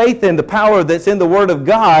much faith in the power that's in the Word of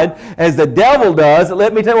God as the devil does,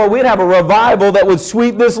 let me tell you what, we'd have a revival that would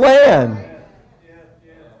sweep this land.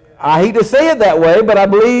 I hate to say it that way, but I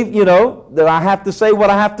believe, that I have to say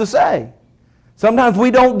what I have to say. Sometimes we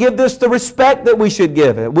don't give this the respect that we should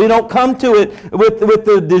give it. We don't come to it with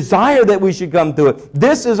the desire that we should come to it.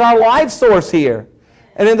 This is our life source here.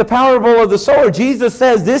 And in the parable of the sower, Jesus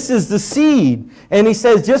says this is the seed. And He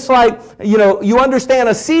says, just like, you understand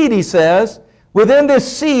a seed, He says, within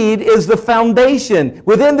this seed is the foundation.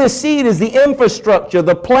 Within this seed is the infrastructure,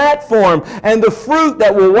 the platform, and the fruit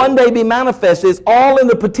that will one day be manifested. It's all in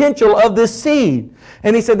the potential of this seed.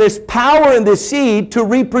 And He said there's power in this seed to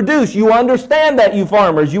reproduce. You understand that, you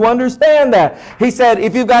farmers. You understand that. He said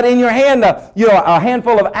if you've got in your hand a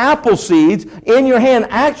handful of apple seeds, in your hand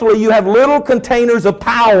actually you have little containers of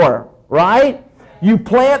power, right? You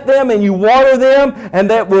plant them and you water them, and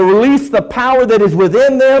that will release the power that is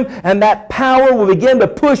within them, and that power will begin to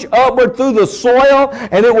push upward through the soil,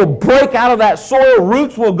 and it will break out of that soil.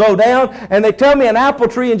 Roots will go down, and they tell me an apple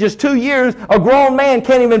tree in just 2 years, a grown man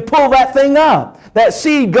can't even pull that thing up. That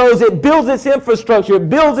seed goes, it builds its infrastructure, it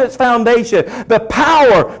builds its foundation. The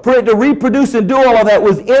power for it to reproduce and do all of that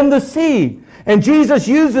was in the seed. And Jesus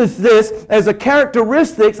uses this as a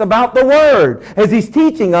characteristics about the Word, as He's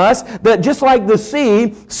teaching us that just like the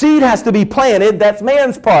seed has to be planted, that's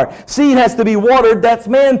man's part. Seed has to be watered, that's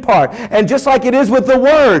man's part. And just like it is with the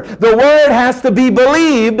Word has to be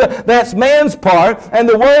believed, that's man's part, and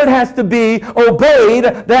the Word has to be obeyed,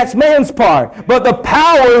 that's man's part. But the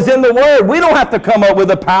power is in the Word. We don't have to come up with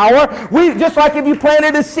the power. Just like if you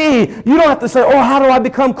planted a seed, you don't have to say, how do I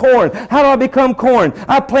become corn? How do I become corn?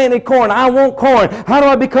 I planted corn. I want corn. How do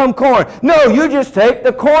I become corn? No, you just take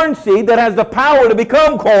the corn seed that has the power to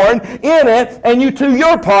become corn in it, and you do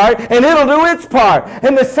your part, and it'll do its part.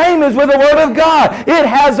 And the same is with the Word of God. It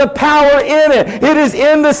has a power in it. It is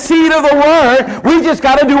in the seed of the Word. We just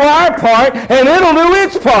got to do our part, and it'll do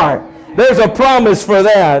its part. There's a promise for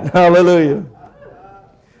that. Hallelujah.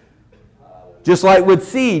 Just like with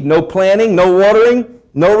seed, no planting, no watering,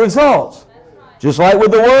 no results. Just like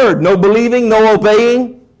with the Word, no believing, no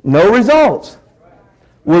obeying, no results.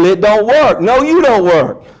 Well, it don't work. No, you don't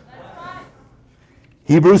work.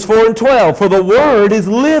 Hebrews 4:12, for the Word is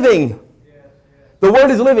living. The Word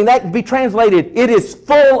is living. That can be translated, it is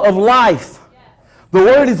full of life. The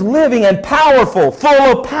Word is living and powerful, full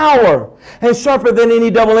of power, and sharper than any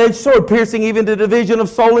double-edged sword, piercing even to the division of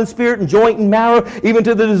soul and spirit and joint and marrow, even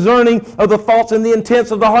to the discerning of the thoughts and the intents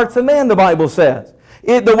of the hearts of man, the Bible says.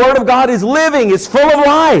 The Word of God is living. It's full of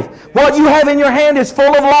life. What you have in your hand is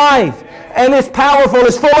full of life. And it's powerful.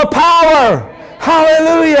 It's full of power.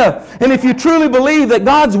 Hallelujah. And if you truly believe that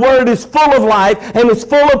God's Word is full of life and it's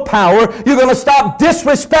full of power, you're going to stop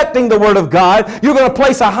disrespecting the Word of God. You're going to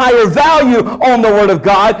place a higher value on the Word of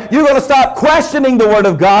God. You're going to stop questioning the Word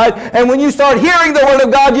of God. And when you start hearing the Word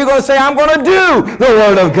of God, you're going to say, I'm going to do the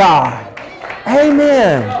Word of God.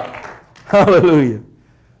 Amen. Hallelujah.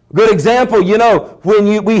 Good example,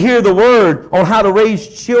 when we hear the Word on how to raise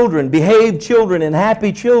children, behaved children, and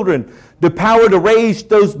happy children, the power to raise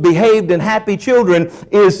those behaved and happy children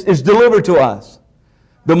is delivered to us.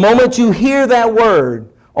 The moment you hear that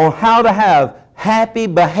word on how to have happy,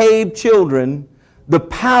 behaved children, the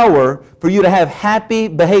power for you to have happy,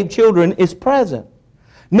 behaved children is present.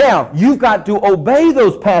 Now, you've got to obey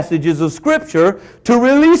those passages of Scripture to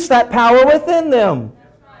release that power within them.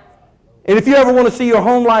 And if you ever want to see your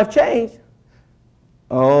home life change,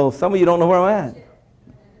 some of you don't know where I'm at.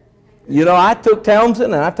 I took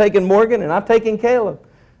Townsend, and I've taken Morgan, and I've taken Caleb.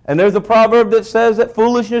 And there's a proverb that says that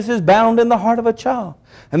foolishness is bound in the heart of a child,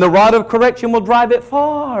 and the rod of correction will drive it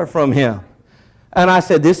far from him. And I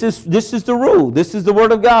said, this is the rule. This is the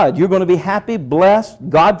Word of God. You're going to be happy, blessed,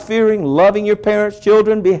 God-fearing, loving your parents,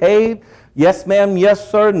 children, behave. Yes, ma'am, yes,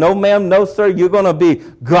 sir. No, ma'am, no, sir. You're going to be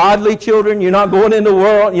godly children. You're not going into the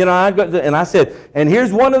world. And I said, and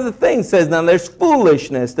here's one of the things, says, now there's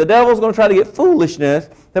foolishness. The devil's going to try to get foolishness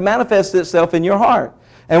to manifest itself in your heart.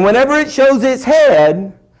 And whenever it shows its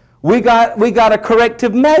head, we got a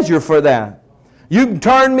corrective measure for that. You can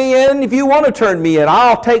turn me in if you want to turn me in.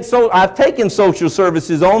 I've taken social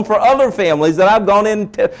services on for other families that I've gone in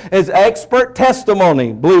as expert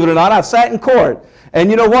testimony. Believe it or not, I've sat in court. And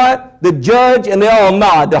you know what? The judge, and they all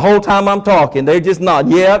nod the whole time I'm talking. They just nod.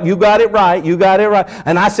 Yeah, you got it right. You got it right.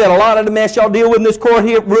 And I said a lot of the mess y'all deal with in this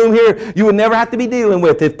room here, you would never have to be dealing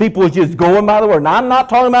with if people was just going by the word. Now, I'm not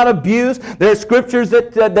talking about abuse. There's scriptures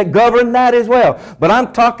that govern that as well. But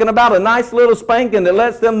I'm talking about a nice little spanking that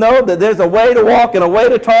lets them know that there's a way to walk and a way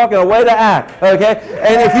to talk and a way to act. Okay?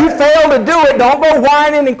 And if you fail to do it, don't go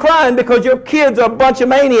whining and crying because your kids are a bunch of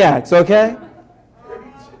maniacs. Okay?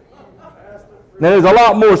 Now, there's a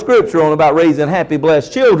lot more scripture on about raising happy,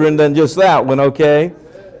 blessed children than just that one, okay?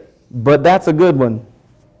 But that's a good one.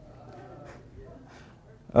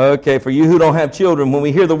 Okay, for you who don't have children, when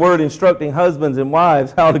we hear the word instructing husbands and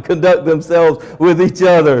wives how to conduct themselves with each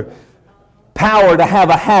other, power to have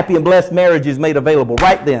a happy and blessed marriage is made available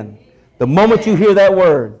right then. The moment you hear that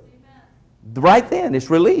word, right then it's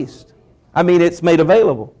released. I mean, it's made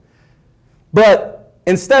available. But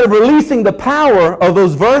instead of releasing the power of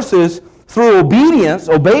those verses, through obedience,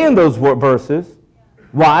 obeying those verses,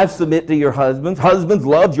 wives, submit to your husbands. Husbands,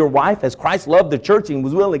 love your wife as Christ loved the church and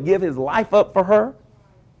was willing to give his life up for her.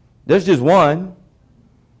 There's just one.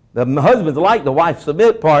 The husbands like the wife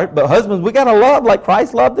submit part, but husbands, we got to love like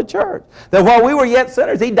Christ loved the church. That while we were yet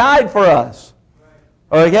sinners, he died for us.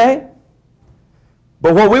 Okay?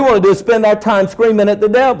 But what we want to do is spend our time screaming at the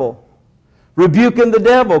devil, rebuking the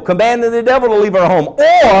devil, commanding the devil to leave our home,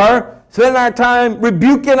 or spend our time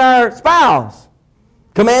rebuking our spouse,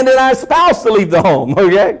 commanding our spouse to leave the home,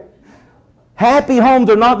 okay? Happy homes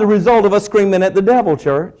are not the result of us screaming at the devil,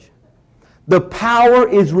 church. The power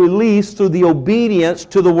is released through the obedience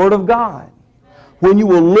to the Word of God. When you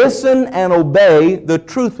will listen and obey, the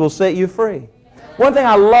truth will set you free. One thing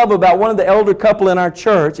I love about one of the elder couple in our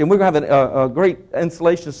church, and we're going to have a great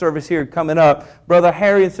installation service here coming up, Brother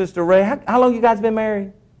Harry and Sister Ray. How long you guys been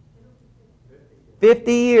married?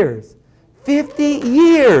 50 years. 50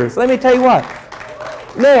 years. Let me tell you what.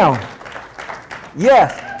 Now,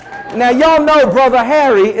 yes. Now, y'all know Brother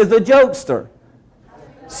Harry is a jokester.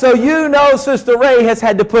 So you know Sister Ray has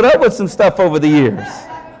had to put up with some stuff over the years.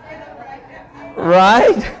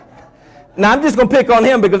 Right? Now, I'm just going to pick on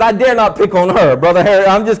him because I dare not pick on her. Brother Harry,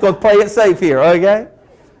 I'm just going to play it safe here, okay?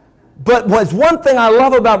 But what's one thing I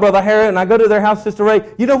love about Brother Harry, and I go to their house, Sister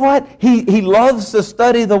Ray, you know what? He loves to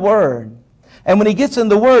study the Word. And when he gets in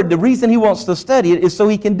the Word, the reason he wants to study it is so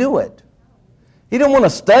he can do it. He don't want to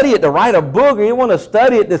study it to write a book, or he don't want to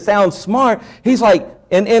study it to sound smart. He's like,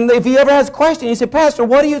 and if he ever has a question, he said, Pastor,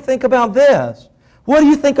 what do you think about this? What do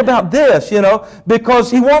you think about this? You know,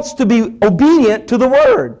 because he wants to be obedient to the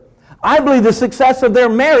Word. I believe the success of their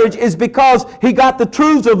marriage is because he got the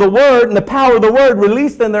truths of the Word and the power of the Word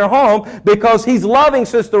released in their home, because he's loving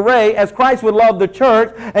Sister Ray as Christ would love the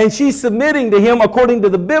church, and she's submitting to him according to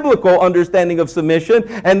the biblical understanding of submission,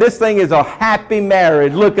 and this thing is a happy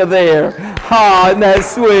marriage. Look at there. Ah, isn't that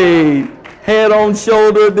sweet? Head on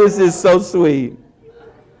shoulder. This is so sweet.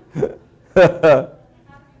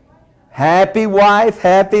 Happy wife,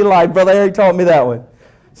 happy life. Brother Harry taught me that one.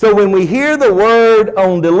 So when we hear the word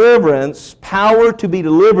on deliverance, power to be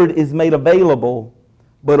delivered is made available,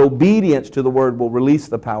 but obedience to the word will release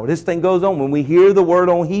the power. This thing goes on. When we hear the word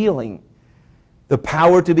on healing, the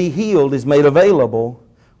power to be healed is made available.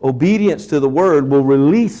 Obedience to the word will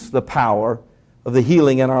release the power of the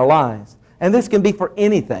healing in our lives. And this can be for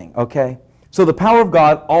anything, okay? So the power of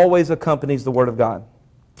God always accompanies the word of God.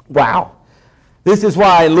 Wow. This is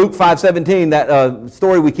why in Luke 5:17, that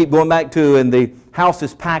story we keep going back to, and the house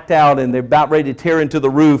is packed out and they're about ready to tear into the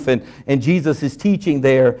roof, and Jesus is teaching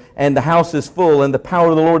there, and the house is full, and the power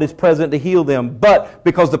of the Lord is present to heal them. But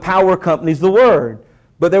because the power accompanies the word.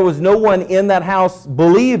 But there was no one in that house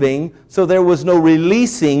believing, so there was no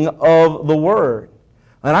releasing of the word.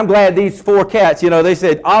 And I'm glad these four cats, they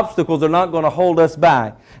said obstacles are not going to hold us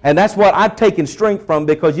back. And that's what I've taken strength from,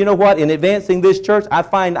 because you know what? In advancing this church, I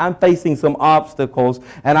find I'm facing some obstacles,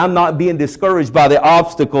 and I'm not being discouraged by the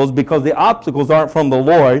obstacles, because the obstacles aren't from the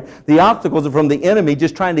Lord. The obstacles are from the enemy,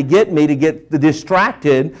 just trying to get me to get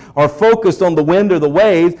distracted or focused on the wind or the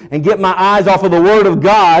waves and get my eyes off of the Word of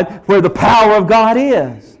God where the power of God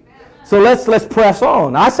is. So let's press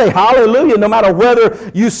on. I say hallelujah, no matter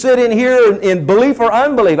whether you sit in here in belief or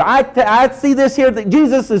unbelief. I see this here, that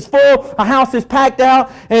Jesus is full, a house is packed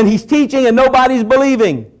out, and he's teaching and nobody's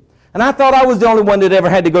believing. And I thought I was the only one that ever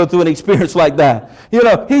had to go through an experience like that.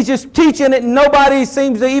 He's just teaching it and nobody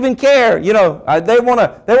seems to even care. They want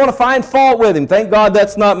to find fault with him. Thank God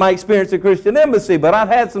that's not my experience at Christian Embassy, but I've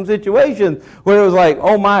had some situations where it was like,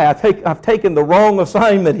 oh my, I've taken the wrong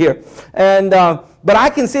assignment here. And but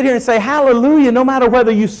I can sit here and say, hallelujah, no matter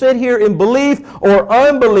whether you sit here in belief or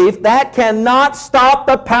unbelief, that cannot stop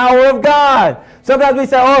the power of God. Sometimes we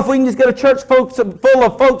say, oh, if we can just get a church full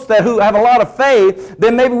of folks who have a lot of faith,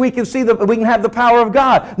 then maybe we can we can have the power of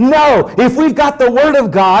God. No, if we've got the Word of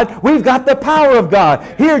God, we've got the power of God.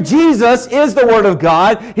 Here, Jesus is the Word of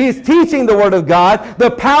God. He's teaching the Word of God. The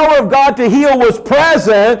power of God to heal was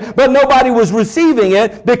present, but nobody was receiving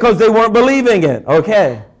it because they weren't believing it.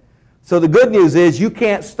 Okay. So the good news is you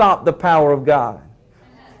can't stop the power of God.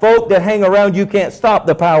 Folk that hang around you can't stop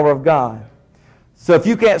the power of God. So if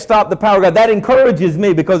you can't stop the power of God, that encourages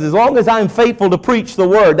me, because as long as I'm faithful to preach the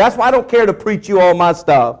Word, that's why I don't care to preach you all my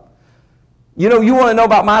stuff. You know, you want to know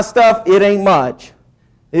about my stuff? It ain't much.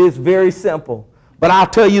 It is very simple. But I'll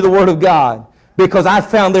tell you the Word of God, because I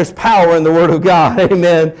found there's power in the Word of God.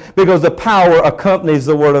 Amen. Because the power accompanies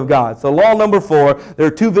the Word of God. So law number 4, there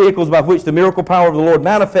are 2 vehicles by which the miracle power of the Lord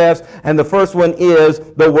manifests, and the first one is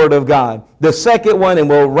the Word of God. The second one, and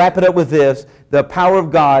we'll wrap it up with this, the power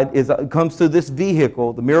of God comes through this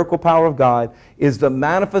vehicle. The miracle power of God is the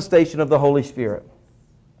manifestation of the Holy Spirit.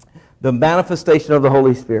 The manifestation of the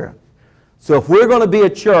Holy Spirit. So if we're going to be a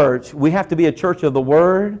church, we have to be a church of the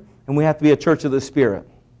Word, and we have to be a church of the Spirit.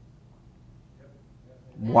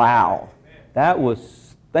 Wow.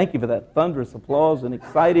 Thank you for that thunderous applause and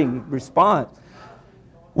exciting response.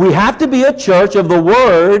 We have to be a church of the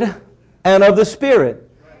Word and of the Spirit.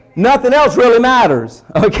 Nothing else really matters,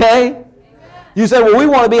 okay? You say, well, we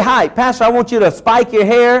want to be hype. Pastor, I want you to spike your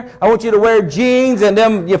hair. I want you to wear jeans and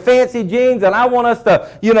your fancy jeans. And I want us to,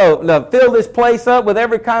 to fill this place up with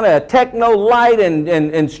every kind of techno light and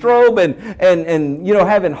strobe and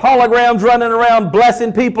having holograms running around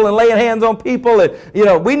blessing people and laying hands on people.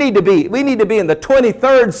 And, we need to be in the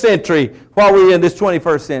 23rd century while we're in this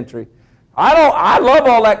 21st century. I love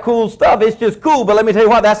all that cool stuff. It's just cool. But let me tell you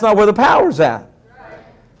what, that's not where the power's at.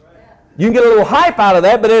 You can get a little hype out of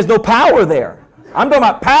that, but there's no power there. I'm talking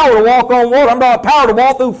about power to walk on water. I'm talking about power to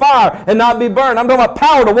walk through fire and not be burned. I'm talking about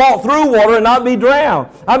power to walk through water and not be drowned.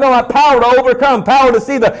 I'm talking about power to overcome, power to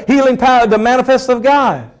see the healing power, the manifest of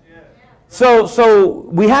God. So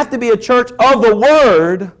we have to be a church of the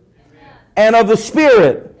Word and of the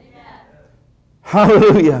Spirit.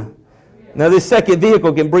 Hallelujah. Now this second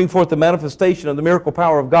vehicle can bring forth the manifestation of the miracle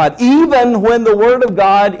power of God, even when the Word of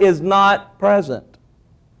God is not present.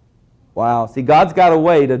 Wow. See, God's got a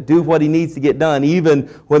way to do what He needs to get done, even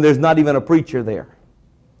when there's not even a preacher there.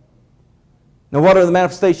 Now, what are the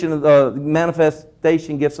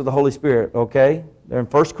manifestation gifts of the Holy Spirit? Okay. They're in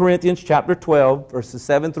 1 Corinthians chapter 12, verses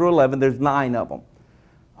 7 through 11. There's 9 of them.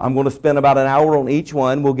 I'm going to spend about an hour on each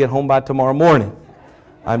one. We'll get home by tomorrow morning.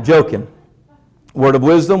 I'm joking. Word of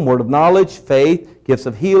wisdom, word of knowledge, faith, gifts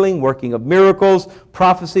of healing, working of miracles,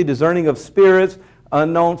 prophecy, discerning of spirits,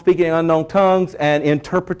 speaking in unknown tongues, and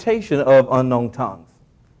interpretation of unknown tongues.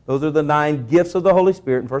 Those are the 9 gifts of the Holy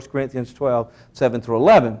Spirit in 1 Corinthians 12, 7 through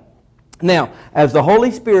 11. Now, as the Holy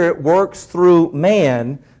Spirit works through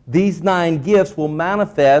man, these 9 gifts will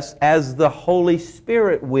manifest as the Holy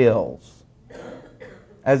Spirit wills.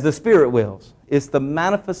 As the Spirit wills. It's the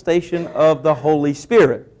manifestation of the Holy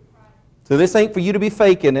Spirit. So this ain't for you to be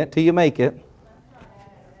faking it till you make it.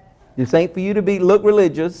 This ain't for you to look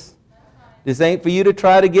religious. This ain't for you to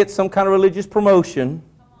try to get some kind of religious promotion.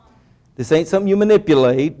 This ain't something you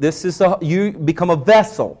manipulate. This is you become a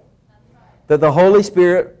vessel that the Holy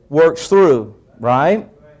Spirit works through, right?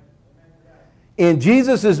 In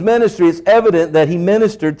Jesus' ministry, it's evident that He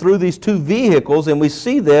ministered through these 2 vehicles, and we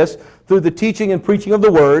see this through the teaching and preaching of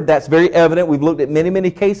the Word. That's very evident. We've looked at many, many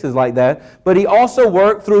cases like that. But He also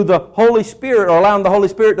worked through the Holy Spirit, or allowing the Holy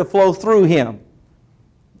Spirit to flow through Him.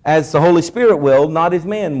 As the Holy Spirit will, not as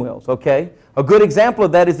man wills, okay? A good example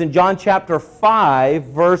of that is in John chapter 5,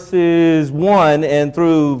 verses 1 and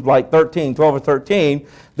through like 13, 12 or 13.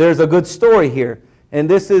 There's a good story here. And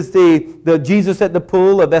this is the Jesus at the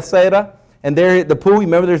pool of Bethsaida. And there at the pool, you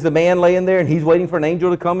remember there's the man laying there, and he's waiting for an angel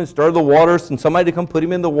to come and stir the waters, and somebody to come put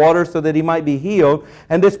him in the water so that he might be healed.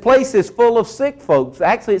 And this place is full of sick folks.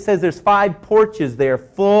 Actually, it says there's 5 porches there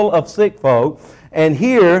full of sick folk. And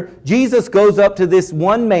here, Jesus goes up to this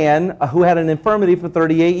one man who had an infirmity for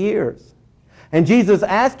 38 years. And Jesus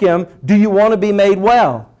asked him, do you want to be made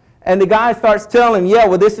well? And the guy starts telling him, yeah,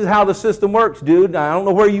 well, this is how the system works, dude. I don't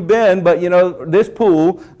know where you've been, but, this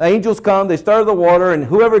pool, angels come, they stir the water, and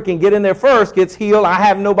whoever can get in there first gets healed. I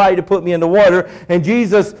have nobody to put me in the water. And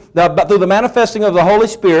Jesus, through the manifesting of the Holy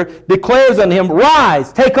Spirit, declares unto him,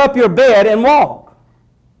 rise, take up your bed, and walk.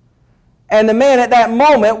 And the man at that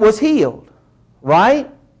moment was healed, right?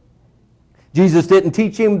 Jesus didn't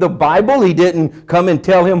teach him the Bible. He didn't come and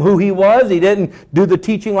tell him who he was. He didn't do the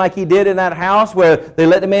teaching like he did in that house where they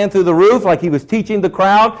let the man through the roof, like he was teaching the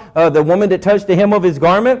crowd, the woman that touched the hem of his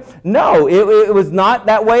garment. No, it was not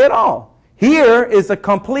that way at all. Here is a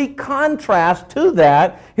complete contrast to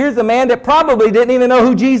that. Here's a man that probably didn't even know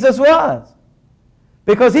who Jesus was.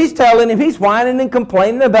 Because he's telling him, he's whining and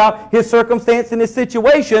complaining about his circumstance and his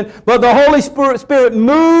situation, but the Holy Spirit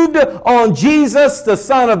moved on Jesus, the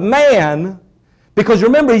Son of Man, because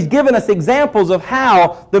remember, he's given us examples of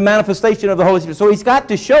how the manifestation of the Holy Spirit. So he's got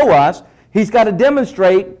to show us, he's got to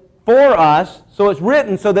demonstrate for us, so it's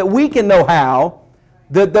written so that we can know how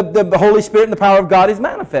the Holy Spirit and the power of God is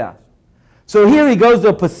manifest. So here he goes to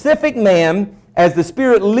a Pacific man as the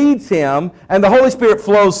Spirit leads him, and the Holy Spirit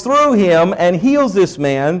flows through him and heals this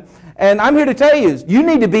man. And I'm here to tell you, you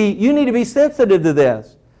need to be sensitive to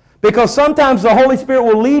this. Because sometimes the Holy Spirit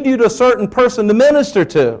will lead you to a certain person to minister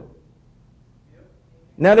to.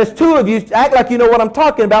 Now there's two of you, act like you know what I'm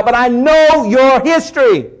talking about, but I know your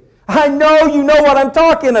history. I know you know what I'm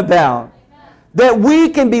talking about. That we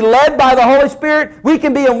can be led by the Holy Spirit. We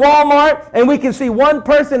can be in Walmart and we can see one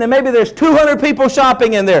person and maybe there's 200 people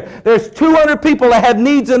shopping in there. There's 200 people that have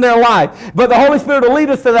needs in their life. But the Holy Spirit will lead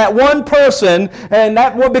us to that one person, and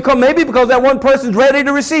that will become maybe because that one person's ready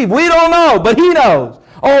to receive. We don't know, but He knows.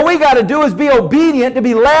 All we got to do is be obedient to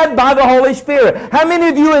be led by the Holy Spirit. How many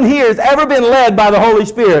of you in here has ever been led by the Holy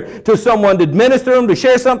Spirit to someone to minister them, to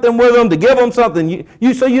share something with them, to give them something?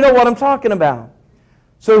 So you know what I'm talking about.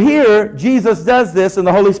 So here, Jesus does this, and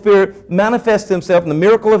the Holy Spirit manifests Himself in the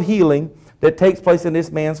miracle of healing that takes place in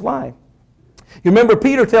this man's life. You remember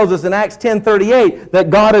Peter tells us in Acts 10:38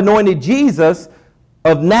 that God anointed Jesus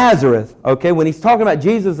of Nazareth. Okay, when he's talking about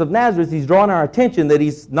Jesus of Nazareth, he's drawing our attention that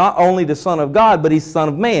he's not only the Son of God, but he's Son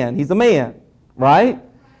of Man. He's a man, right?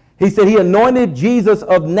 He said He anointed Jesus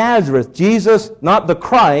of Nazareth. Jesus, not the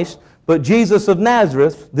Christ, but Jesus of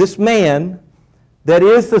Nazareth, this man that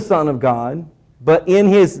is the Son of God, but in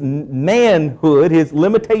his manhood, his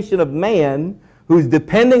limitation of man, who's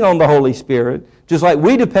depending on the Holy Spirit, just like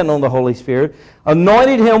we depend on the Holy Spirit,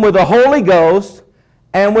 anointed Him with the Holy Ghost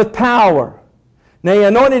and with power. Now, He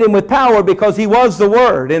anointed Him with power because He was the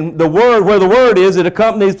Word. And the Word, where the Word is, it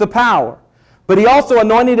accompanies the power. But He also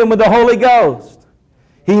anointed Him with the Holy Ghost.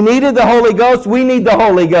 He needed the Holy Ghost. We need the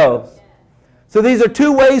Holy Ghost. So these are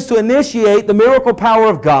two ways to initiate the miracle power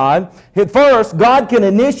of God. First, God can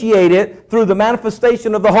initiate it through the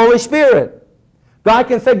manifestation of the Holy Spirit. God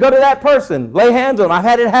can say, go to that person, lay hands on them. I've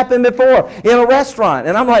had it happen before in a restaurant.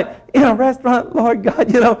 And I'm like, in a restaurant, Lord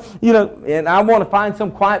God, you know, and I want to find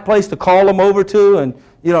some quiet place to call them over to, and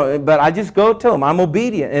but I just go to them. I'm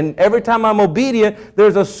obedient. And every time I'm obedient,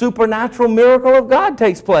 there's a supernatural miracle of God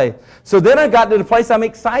takes place. So then I got to the place I'm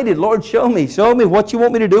excited. Lord, show me what you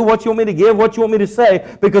want me to do, what you want me to give, what you want me to say,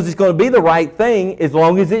 because it's going to be the right thing as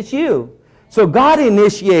long as it's you. So God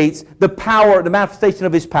initiates the power, the manifestation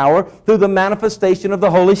of His power through the manifestation of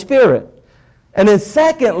the Holy Spirit. And then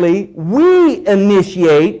secondly, we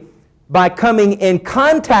initiate by coming in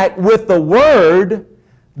contact with the Word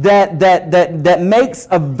that makes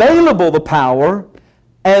available the power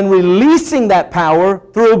and releasing that power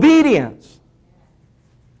through obedience.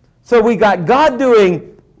 So we got God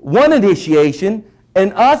doing one initiation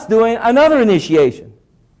and us doing another initiation.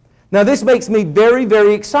 Now this makes me very,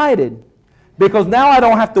 very excited, because now I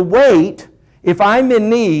don't have to wait if I'm in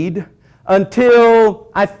need until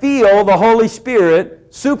I feel the Holy Spirit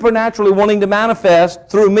supernaturally wanting to manifest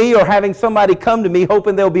through me, or having somebody come to me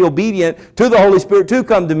hoping they'll be obedient to the Holy Spirit to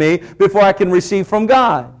come to me before I can receive from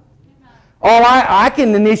God. I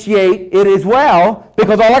can initiate it as well,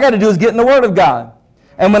 because all I got to do is get in the Word of God.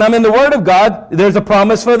 And when I'm in the Word of God, there's a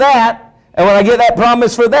promise for that. And when I get that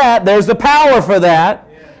promise for that, there's the power for that.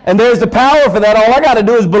 And there's the power for that. All I got to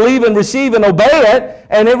do is believe and receive and obey it,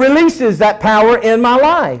 and it releases that power in my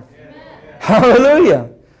life. Hallelujah.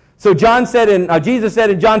 So Jesus said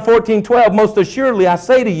in John 14:12, most assuredly I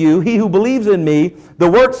say to you, he who believes in me, the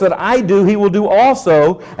works that I do, he will do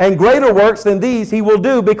also, and greater works than these he will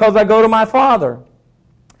do, because I go to my Father.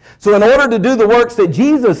 So in order to do the works that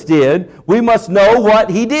Jesus did, we must know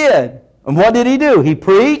what He did. And what did He do? He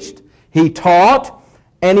preached, He taught,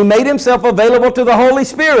 and He made Himself available to the Holy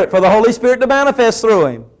Spirit, for the Holy Spirit to manifest through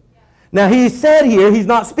Him. Now He said here, He's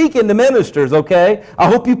not speaking to ministers, okay? I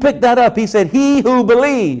hope you picked that up. He said, he who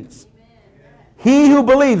believes. He who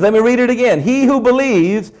believes. Let me read it again. He who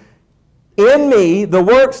believes in me, the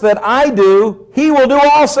works that I do, he will do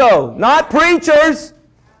also. Not preachers,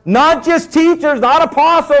 not just teachers, not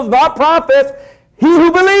apostles, not prophets. He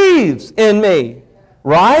who believes in me.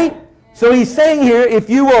 Right? So He's saying here, if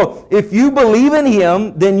you believe in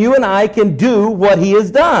Him, then you and I can do what He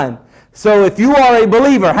has done. So if you are a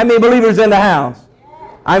believer, how many believers in the house?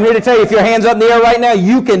 I'm here to tell you, if your hand's up in the air right now,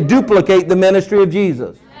 you can duplicate the ministry of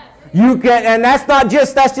Jesus. You can, and that's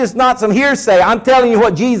just not some hearsay. I'm telling you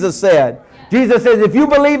what Jesus said. Jesus says, if you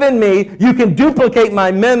believe in me, you can duplicate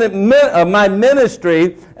my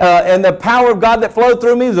ministry, and the power of God that flowed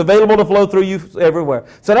through me is available to flow through you everywhere.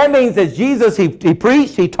 So that means that Jesus, he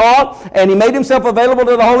preached, he taught, and he made himself available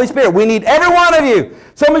to the Holy Spirit. We need every one of you.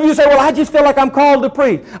 Some of you say, well, I just feel like I'm called to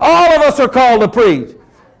preach. All of us are called to preach.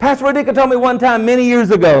 Pastor Radhika told me one time many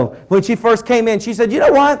years ago when she first came in, she said, you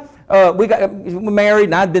know what? We got married,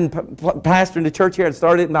 and I'd been pastoring the church here. I'd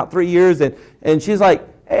started in about 3 years, and she's like,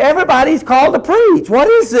 everybody's called to preach. What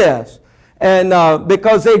is this? And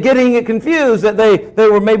because they're getting it confused that they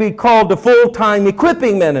were maybe called to full-time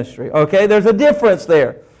equipping ministry. Okay, there's a difference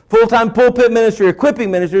there. Full-time pulpit ministry,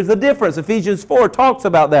 equipping ministry is the difference. Ephesians 4 talks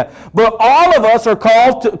about that. But all of us are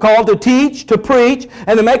called to teach, to preach,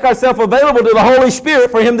 and to make ourselves available to the Holy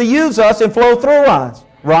Spirit for Him to use us and flow through us.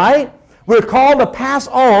 Right? We're called to pass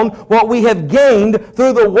on what we have gained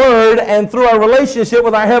through the Word and through our relationship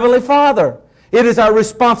with our Heavenly Father. It is our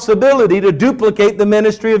responsibility to duplicate the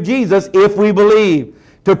ministry of Jesus if we believe,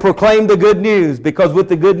 to proclaim the good news, because with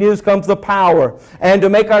the good news comes the power, and to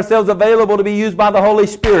make ourselves available to be used by the Holy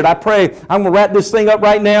Spirit. I pray, I'm going to wrap this thing up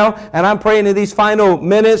right now, and I'm praying in these final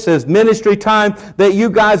minutes as ministry time that you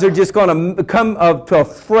guys are just going to come up to a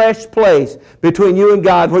fresh place between you and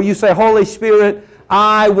God where you say, Holy Spirit,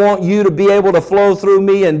 I want you to be able to flow through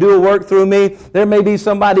me and do a work through me. There may be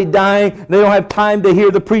somebody dying. They don't have time to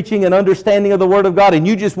hear the preaching and understanding of the Word of God, and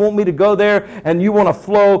you just want me to go there, and you want to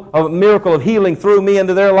flow a miracle of healing through me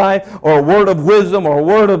into their life, or a word of wisdom, or a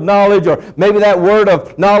word of knowledge, or maybe that word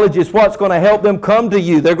of knowledge is what's going to help them come to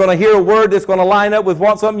you. They're going to hear a word that's going to line up with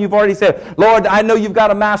something you've already said. Lord, I know you've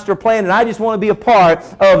got a master plan, and I just want to be a part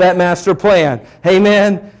of that master plan.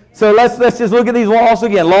 Amen. So let's just look at these laws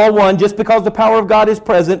again. Law 1, just because the power of God is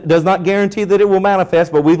present does not guarantee that it will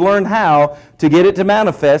manifest, but we've learned how to get it to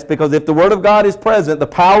manifest, because if the Word of God is present, the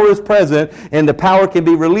power is present, and the power can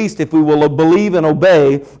be released if we will believe and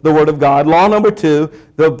obey the Word of God. Law number 2,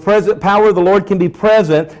 the present power of the Lord can be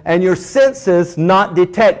present and your senses not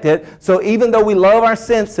detect it. So even though we love our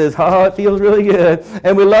senses, oh, it feels really good,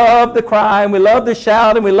 and we love to cry, and we love to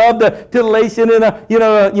shout, and we love the titillation, and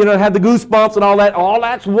have the goosebumps and all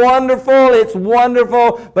that's wonderful. It's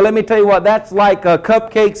wonderful. But let me tell you what, that's like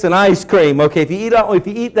cupcakes and ice cream. Okay, if you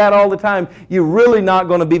eat that all the time, you're really not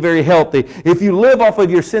going to be very healthy. If you live off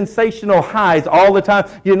of your sensational highs all the time,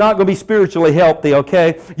 you're not going to be spiritually healthy.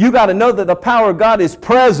 Okay, you got to know that the power of God is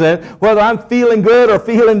present, whether I'm feeling good or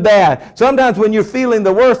feeling bad. Sometimes when you're feeling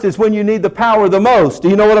the worst is when you need the power the most. Do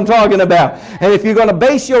you know what I'm talking about? And if you're going to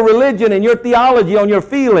base your religion and your theology on your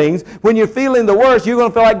feelings, when you're feeling the worst, you're going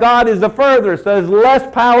to feel like God is the furthest. There's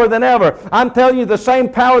less power than ever. I'm telling you, the same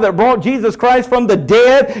power that brought Jesus Christ from the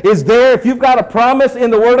dead is there. If you've got a promise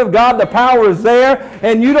in the Word of God, the power is there,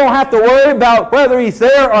 and you don't have to worry about whether He's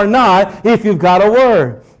there or not if you've got a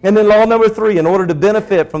Word. And then law number 3, in order to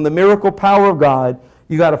benefit from the miracle power of God,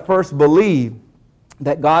 you got to first believe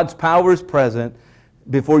that God's power is present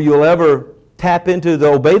before you'll ever tap into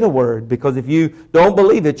obey the Word, because if you don't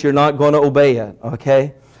believe it, you're not going to obey it,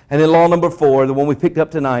 okay? And then law number 4, the one we picked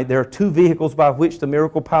up tonight, there are 2 vehicles by which the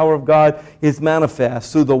miracle power of God is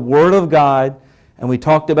manifest, through the Word of God, and we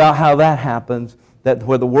talked about how that happens, that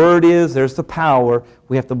where the Word is, there's the power.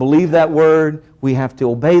 We have to believe that Word, we have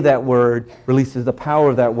to obey that Word, releases the power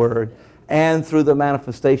of that Word, and through the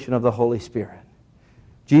manifestation of the Holy Spirit.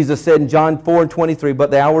 Jesus said in John 4:23,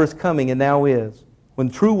 but the hour is coming, and now is, when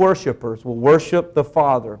true worshipers will worship the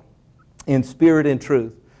Father in spirit and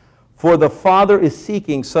truth. For the Father is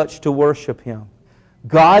seeking such to worship Him.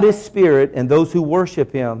 God is spirit, and those who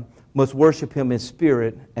worship Him must worship Him in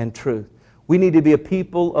spirit and truth. We need to be a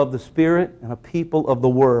people of the Spirit and a people of the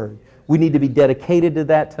Word. We need to be dedicated to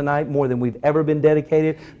that tonight more than we've ever been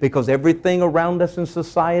dedicated, because everything around us in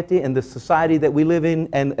society and the society that we live in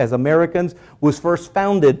and as Americans was first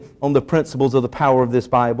founded on the principles of the power of this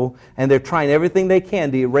Bible, and they're trying everything they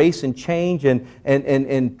can to erase and change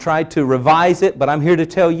and try to revise it. But I'm here to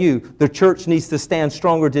tell you, the church needs to stand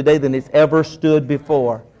stronger today than it's ever stood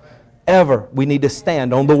before. Ever. We need to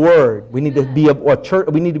stand on the Word. We need to be a church.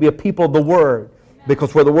 We need to be a people of the Word,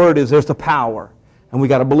 because where the Word is, there's the power. And we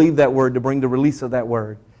got to believe that Word to bring the release of that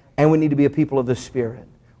Word. And we need to be a people of the Spirit,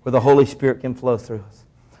 where the Holy Spirit can flow through us.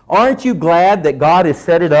 Aren't you glad that God has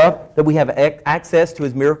set it up that we have access to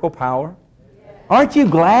His miracle power? Aren't you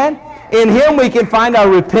glad? In Him we can find our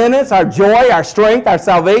repentance, our joy, our strength, our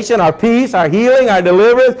salvation, our peace, our healing, our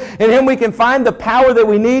deliverance. In Him we can find the power that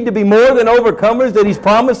we need to be more than overcomers that He's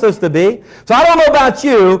promised us to be. So I don't know about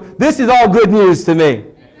you, this is all good news to me.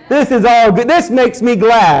 This is all good. This makes me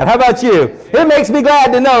glad. How about you? It makes me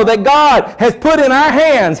glad to know that God has put in our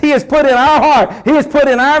hands, He has put in our heart, He has put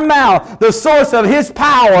in our mouth the source of His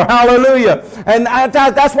power. Hallelujah. And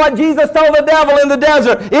that's what Jesus told the devil in the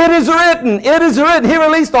desert. It is written. It is written. He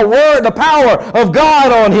released the word, the power of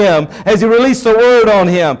God on him as He released the word on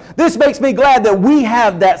him. This makes me glad that we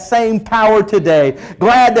have that same power today.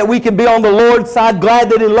 Glad that we can be on the Lord's side. Glad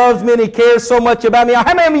that He loves me and He cares so much about me.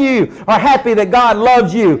 How many of you are happy that God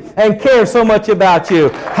loves you and cares so much about you?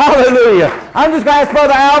 Hallelujah. I'm just going to ask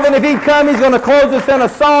Brother Alvin if he'd come. He's going to close us in a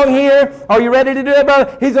song here. Are you ready to do it,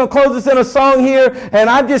 brother? He's going to close us in a song here. And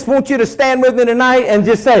I just want you to stand with me tonight and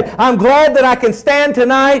just say, I'm glad that I can stand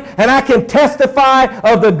tonight and I can testify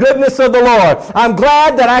of the goodness of the Lord. I'm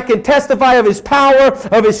glad that I can testify of His power,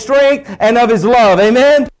 of His strength, and of His love.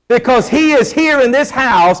 Amen? Because He is here in this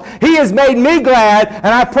house. He has made me glad, and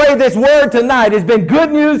I pray this word tonight has been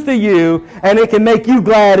good news to you, and it can make you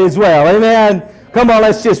glad as well. Amen? Come on,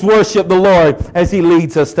 let's just worship the Lord as He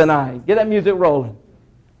leads us tonight. Get that music rolling.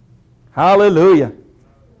 Hallelujah.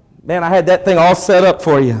 Man, I had that thing all set up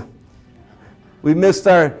for you. We missed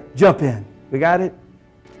our jump in. We got it?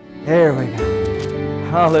 There we go.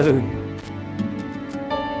 Hallelujah.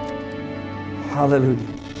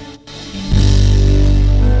 Hallelujah.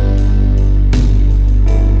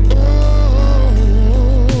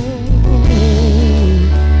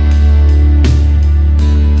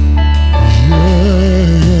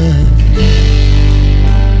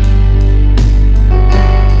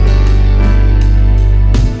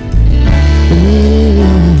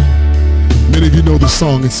 The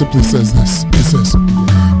song, it simply says this. It says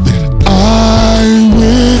that I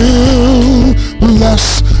will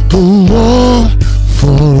bless the Lord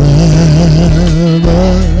forever.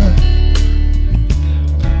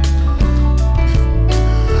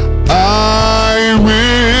 I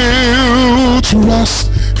will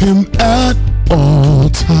trust Him at all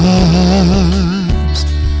times.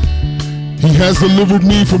 He has delivered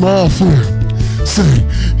me from all fear. Say,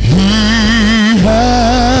 He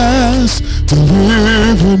has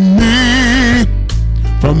deliver me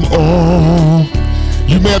from all.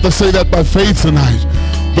 You may have to say that by faith tonight,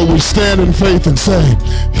 but we stand in faith and say,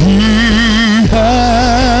 He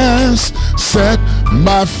has set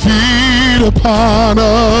my feet upon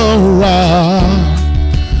a rock.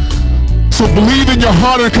 So believe in your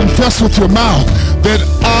heart and confess with your mouth that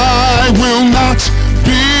I will not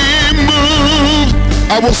be moved.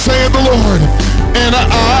 I will say of the Lord, and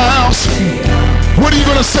I'll say. What are you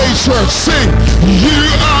going to say, church? Sing.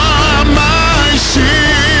 You are my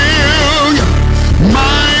shield,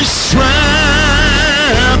 my strength,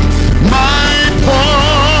 my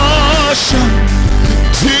portion,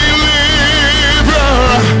 deliverer,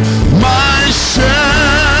 my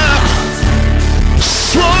shepherd,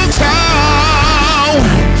 strong tower,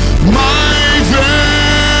 my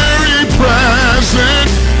very present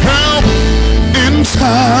help in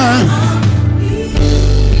time.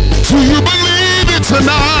 Do you believe it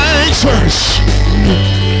tonight, church?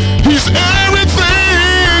 He's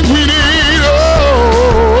everything we need.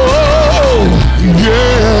 Oh,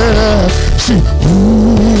 yeah. See,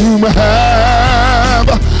 whom have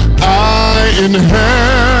I in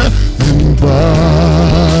heaven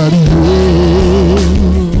but you?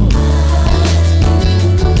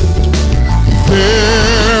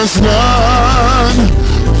 There's none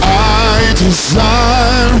I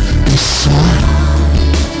desire beside.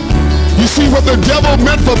 You see, what the devil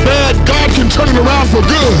meant for bad, God can turn it around for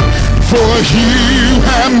good. For you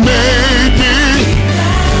have made me.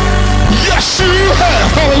 Yes, you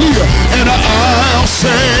have. Hallelujah. And I'll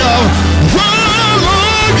say,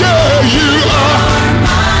 hallelujah, you are.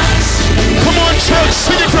 Come on, church,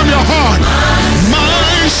 sing it from your heart.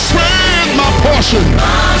 My strength, my portion,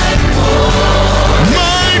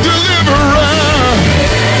 my deliverer.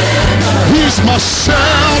 He's my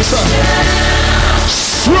shelter.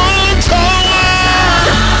 Strong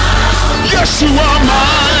tower, yes, you are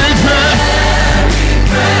my very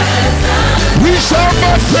present. Reach out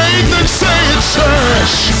by faith and say it,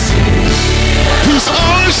 church. He's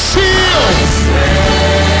our shield.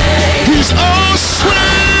 He's our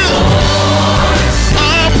strength.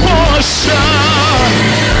 Our portion.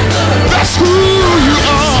 That's who you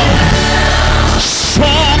are.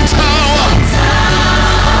 Strong tower,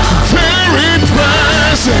 very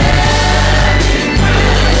present.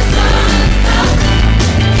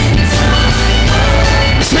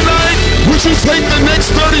 Would you take the next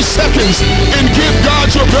 30 seconds and give God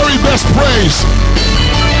your very best praise?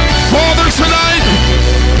 Father, tonight,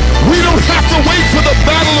 we don't have to wait for the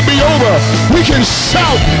battle to be over. We can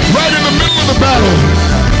shout right in the middle of the battle.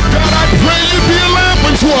 God, I pray you be a lamp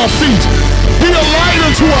unto our feet, be a light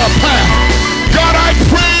unto our path. God, I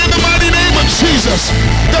pray in the mighty name of Jesus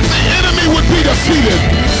that the enemy would be defeated.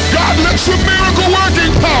 God, let your miracle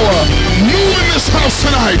working power move in this house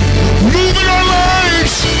tonight. Move in our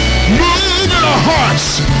lives. Move in our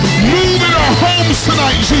hearts. Move in our homes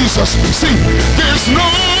tonight, Jesus. See, there's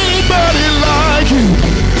nobody like you.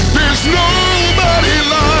 There's nobody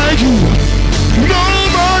like you.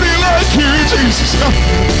 Nobody like you, Jesus.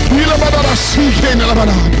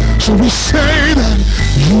 So we say that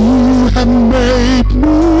you have made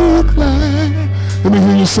me glad. Let me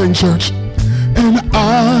hear you sing, church. And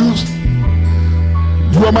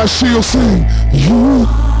you are my shield, sing. You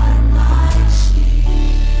are my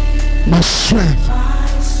shield, my strength,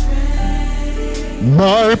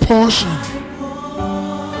 my portion,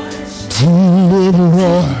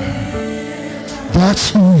 deliverer.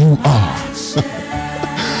 That's who you are.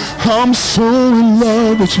 I'm so in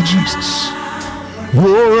love with you, Jesus.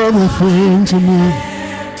 You're everything to me.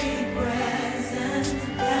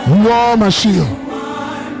 You are my shield.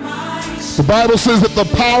 The Bible says that the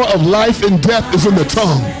power of life and death is in the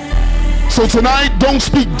tongue. So tonight, don't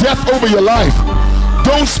speak death over your life.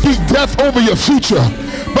 Don't speak death over your future.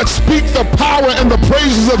 But speak the power and the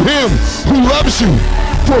praises of him who loves you.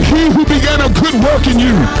 For he who began a good work in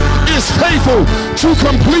you is faithful to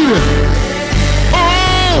complete it.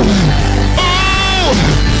 Oh, oh,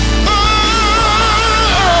 oh.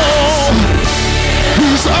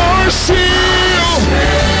 He's our shield.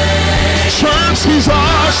 Church, he's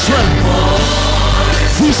our strength.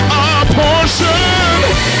 He's our portion.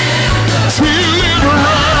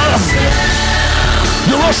 Deliverer.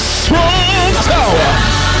 You're a strong tower.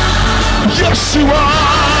 Yes, you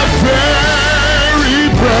are. Very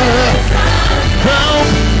breath. Help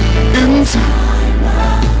in time.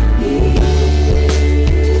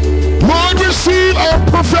 Lord, receive our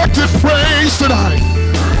perfected praise tonight.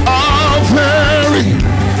 Our very.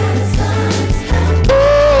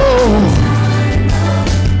 Oh.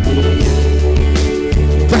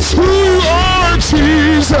 That's who you are,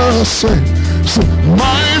 Jesus. Say,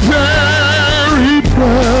 my very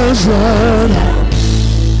present.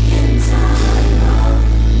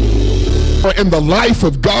 In the life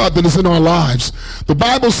of God that is in our lives. The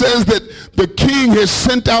Bible says that the king has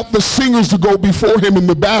sent out the singers to go before him in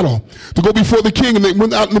the battle, to go before the king, and they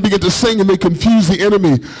went out and they began to sing and they confused the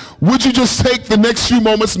enemy. Would you just take the next few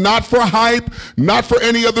moments, not for hype, not for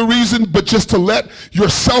any other reason, but just to let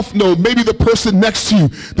yourself know, maybe the person next to you,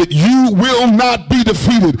 that you will not be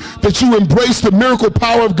defeated, that you embrace the miracle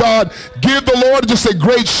power of God. Give the Lord just a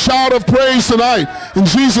great shout of praise tonight in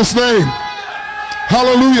Jesus' name.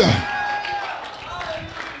 Hallelujah.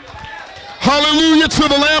 Hallelujah to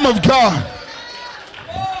the Lamb of God.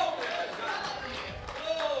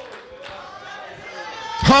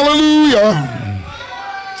 Hallelujah.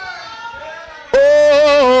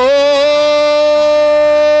 Oh.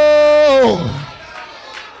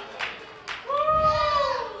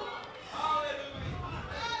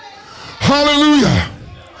 Hallelujah.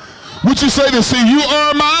 Would you say this? Say, you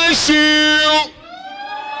are my shield.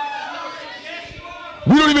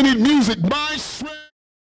 We don't even need music. My strength.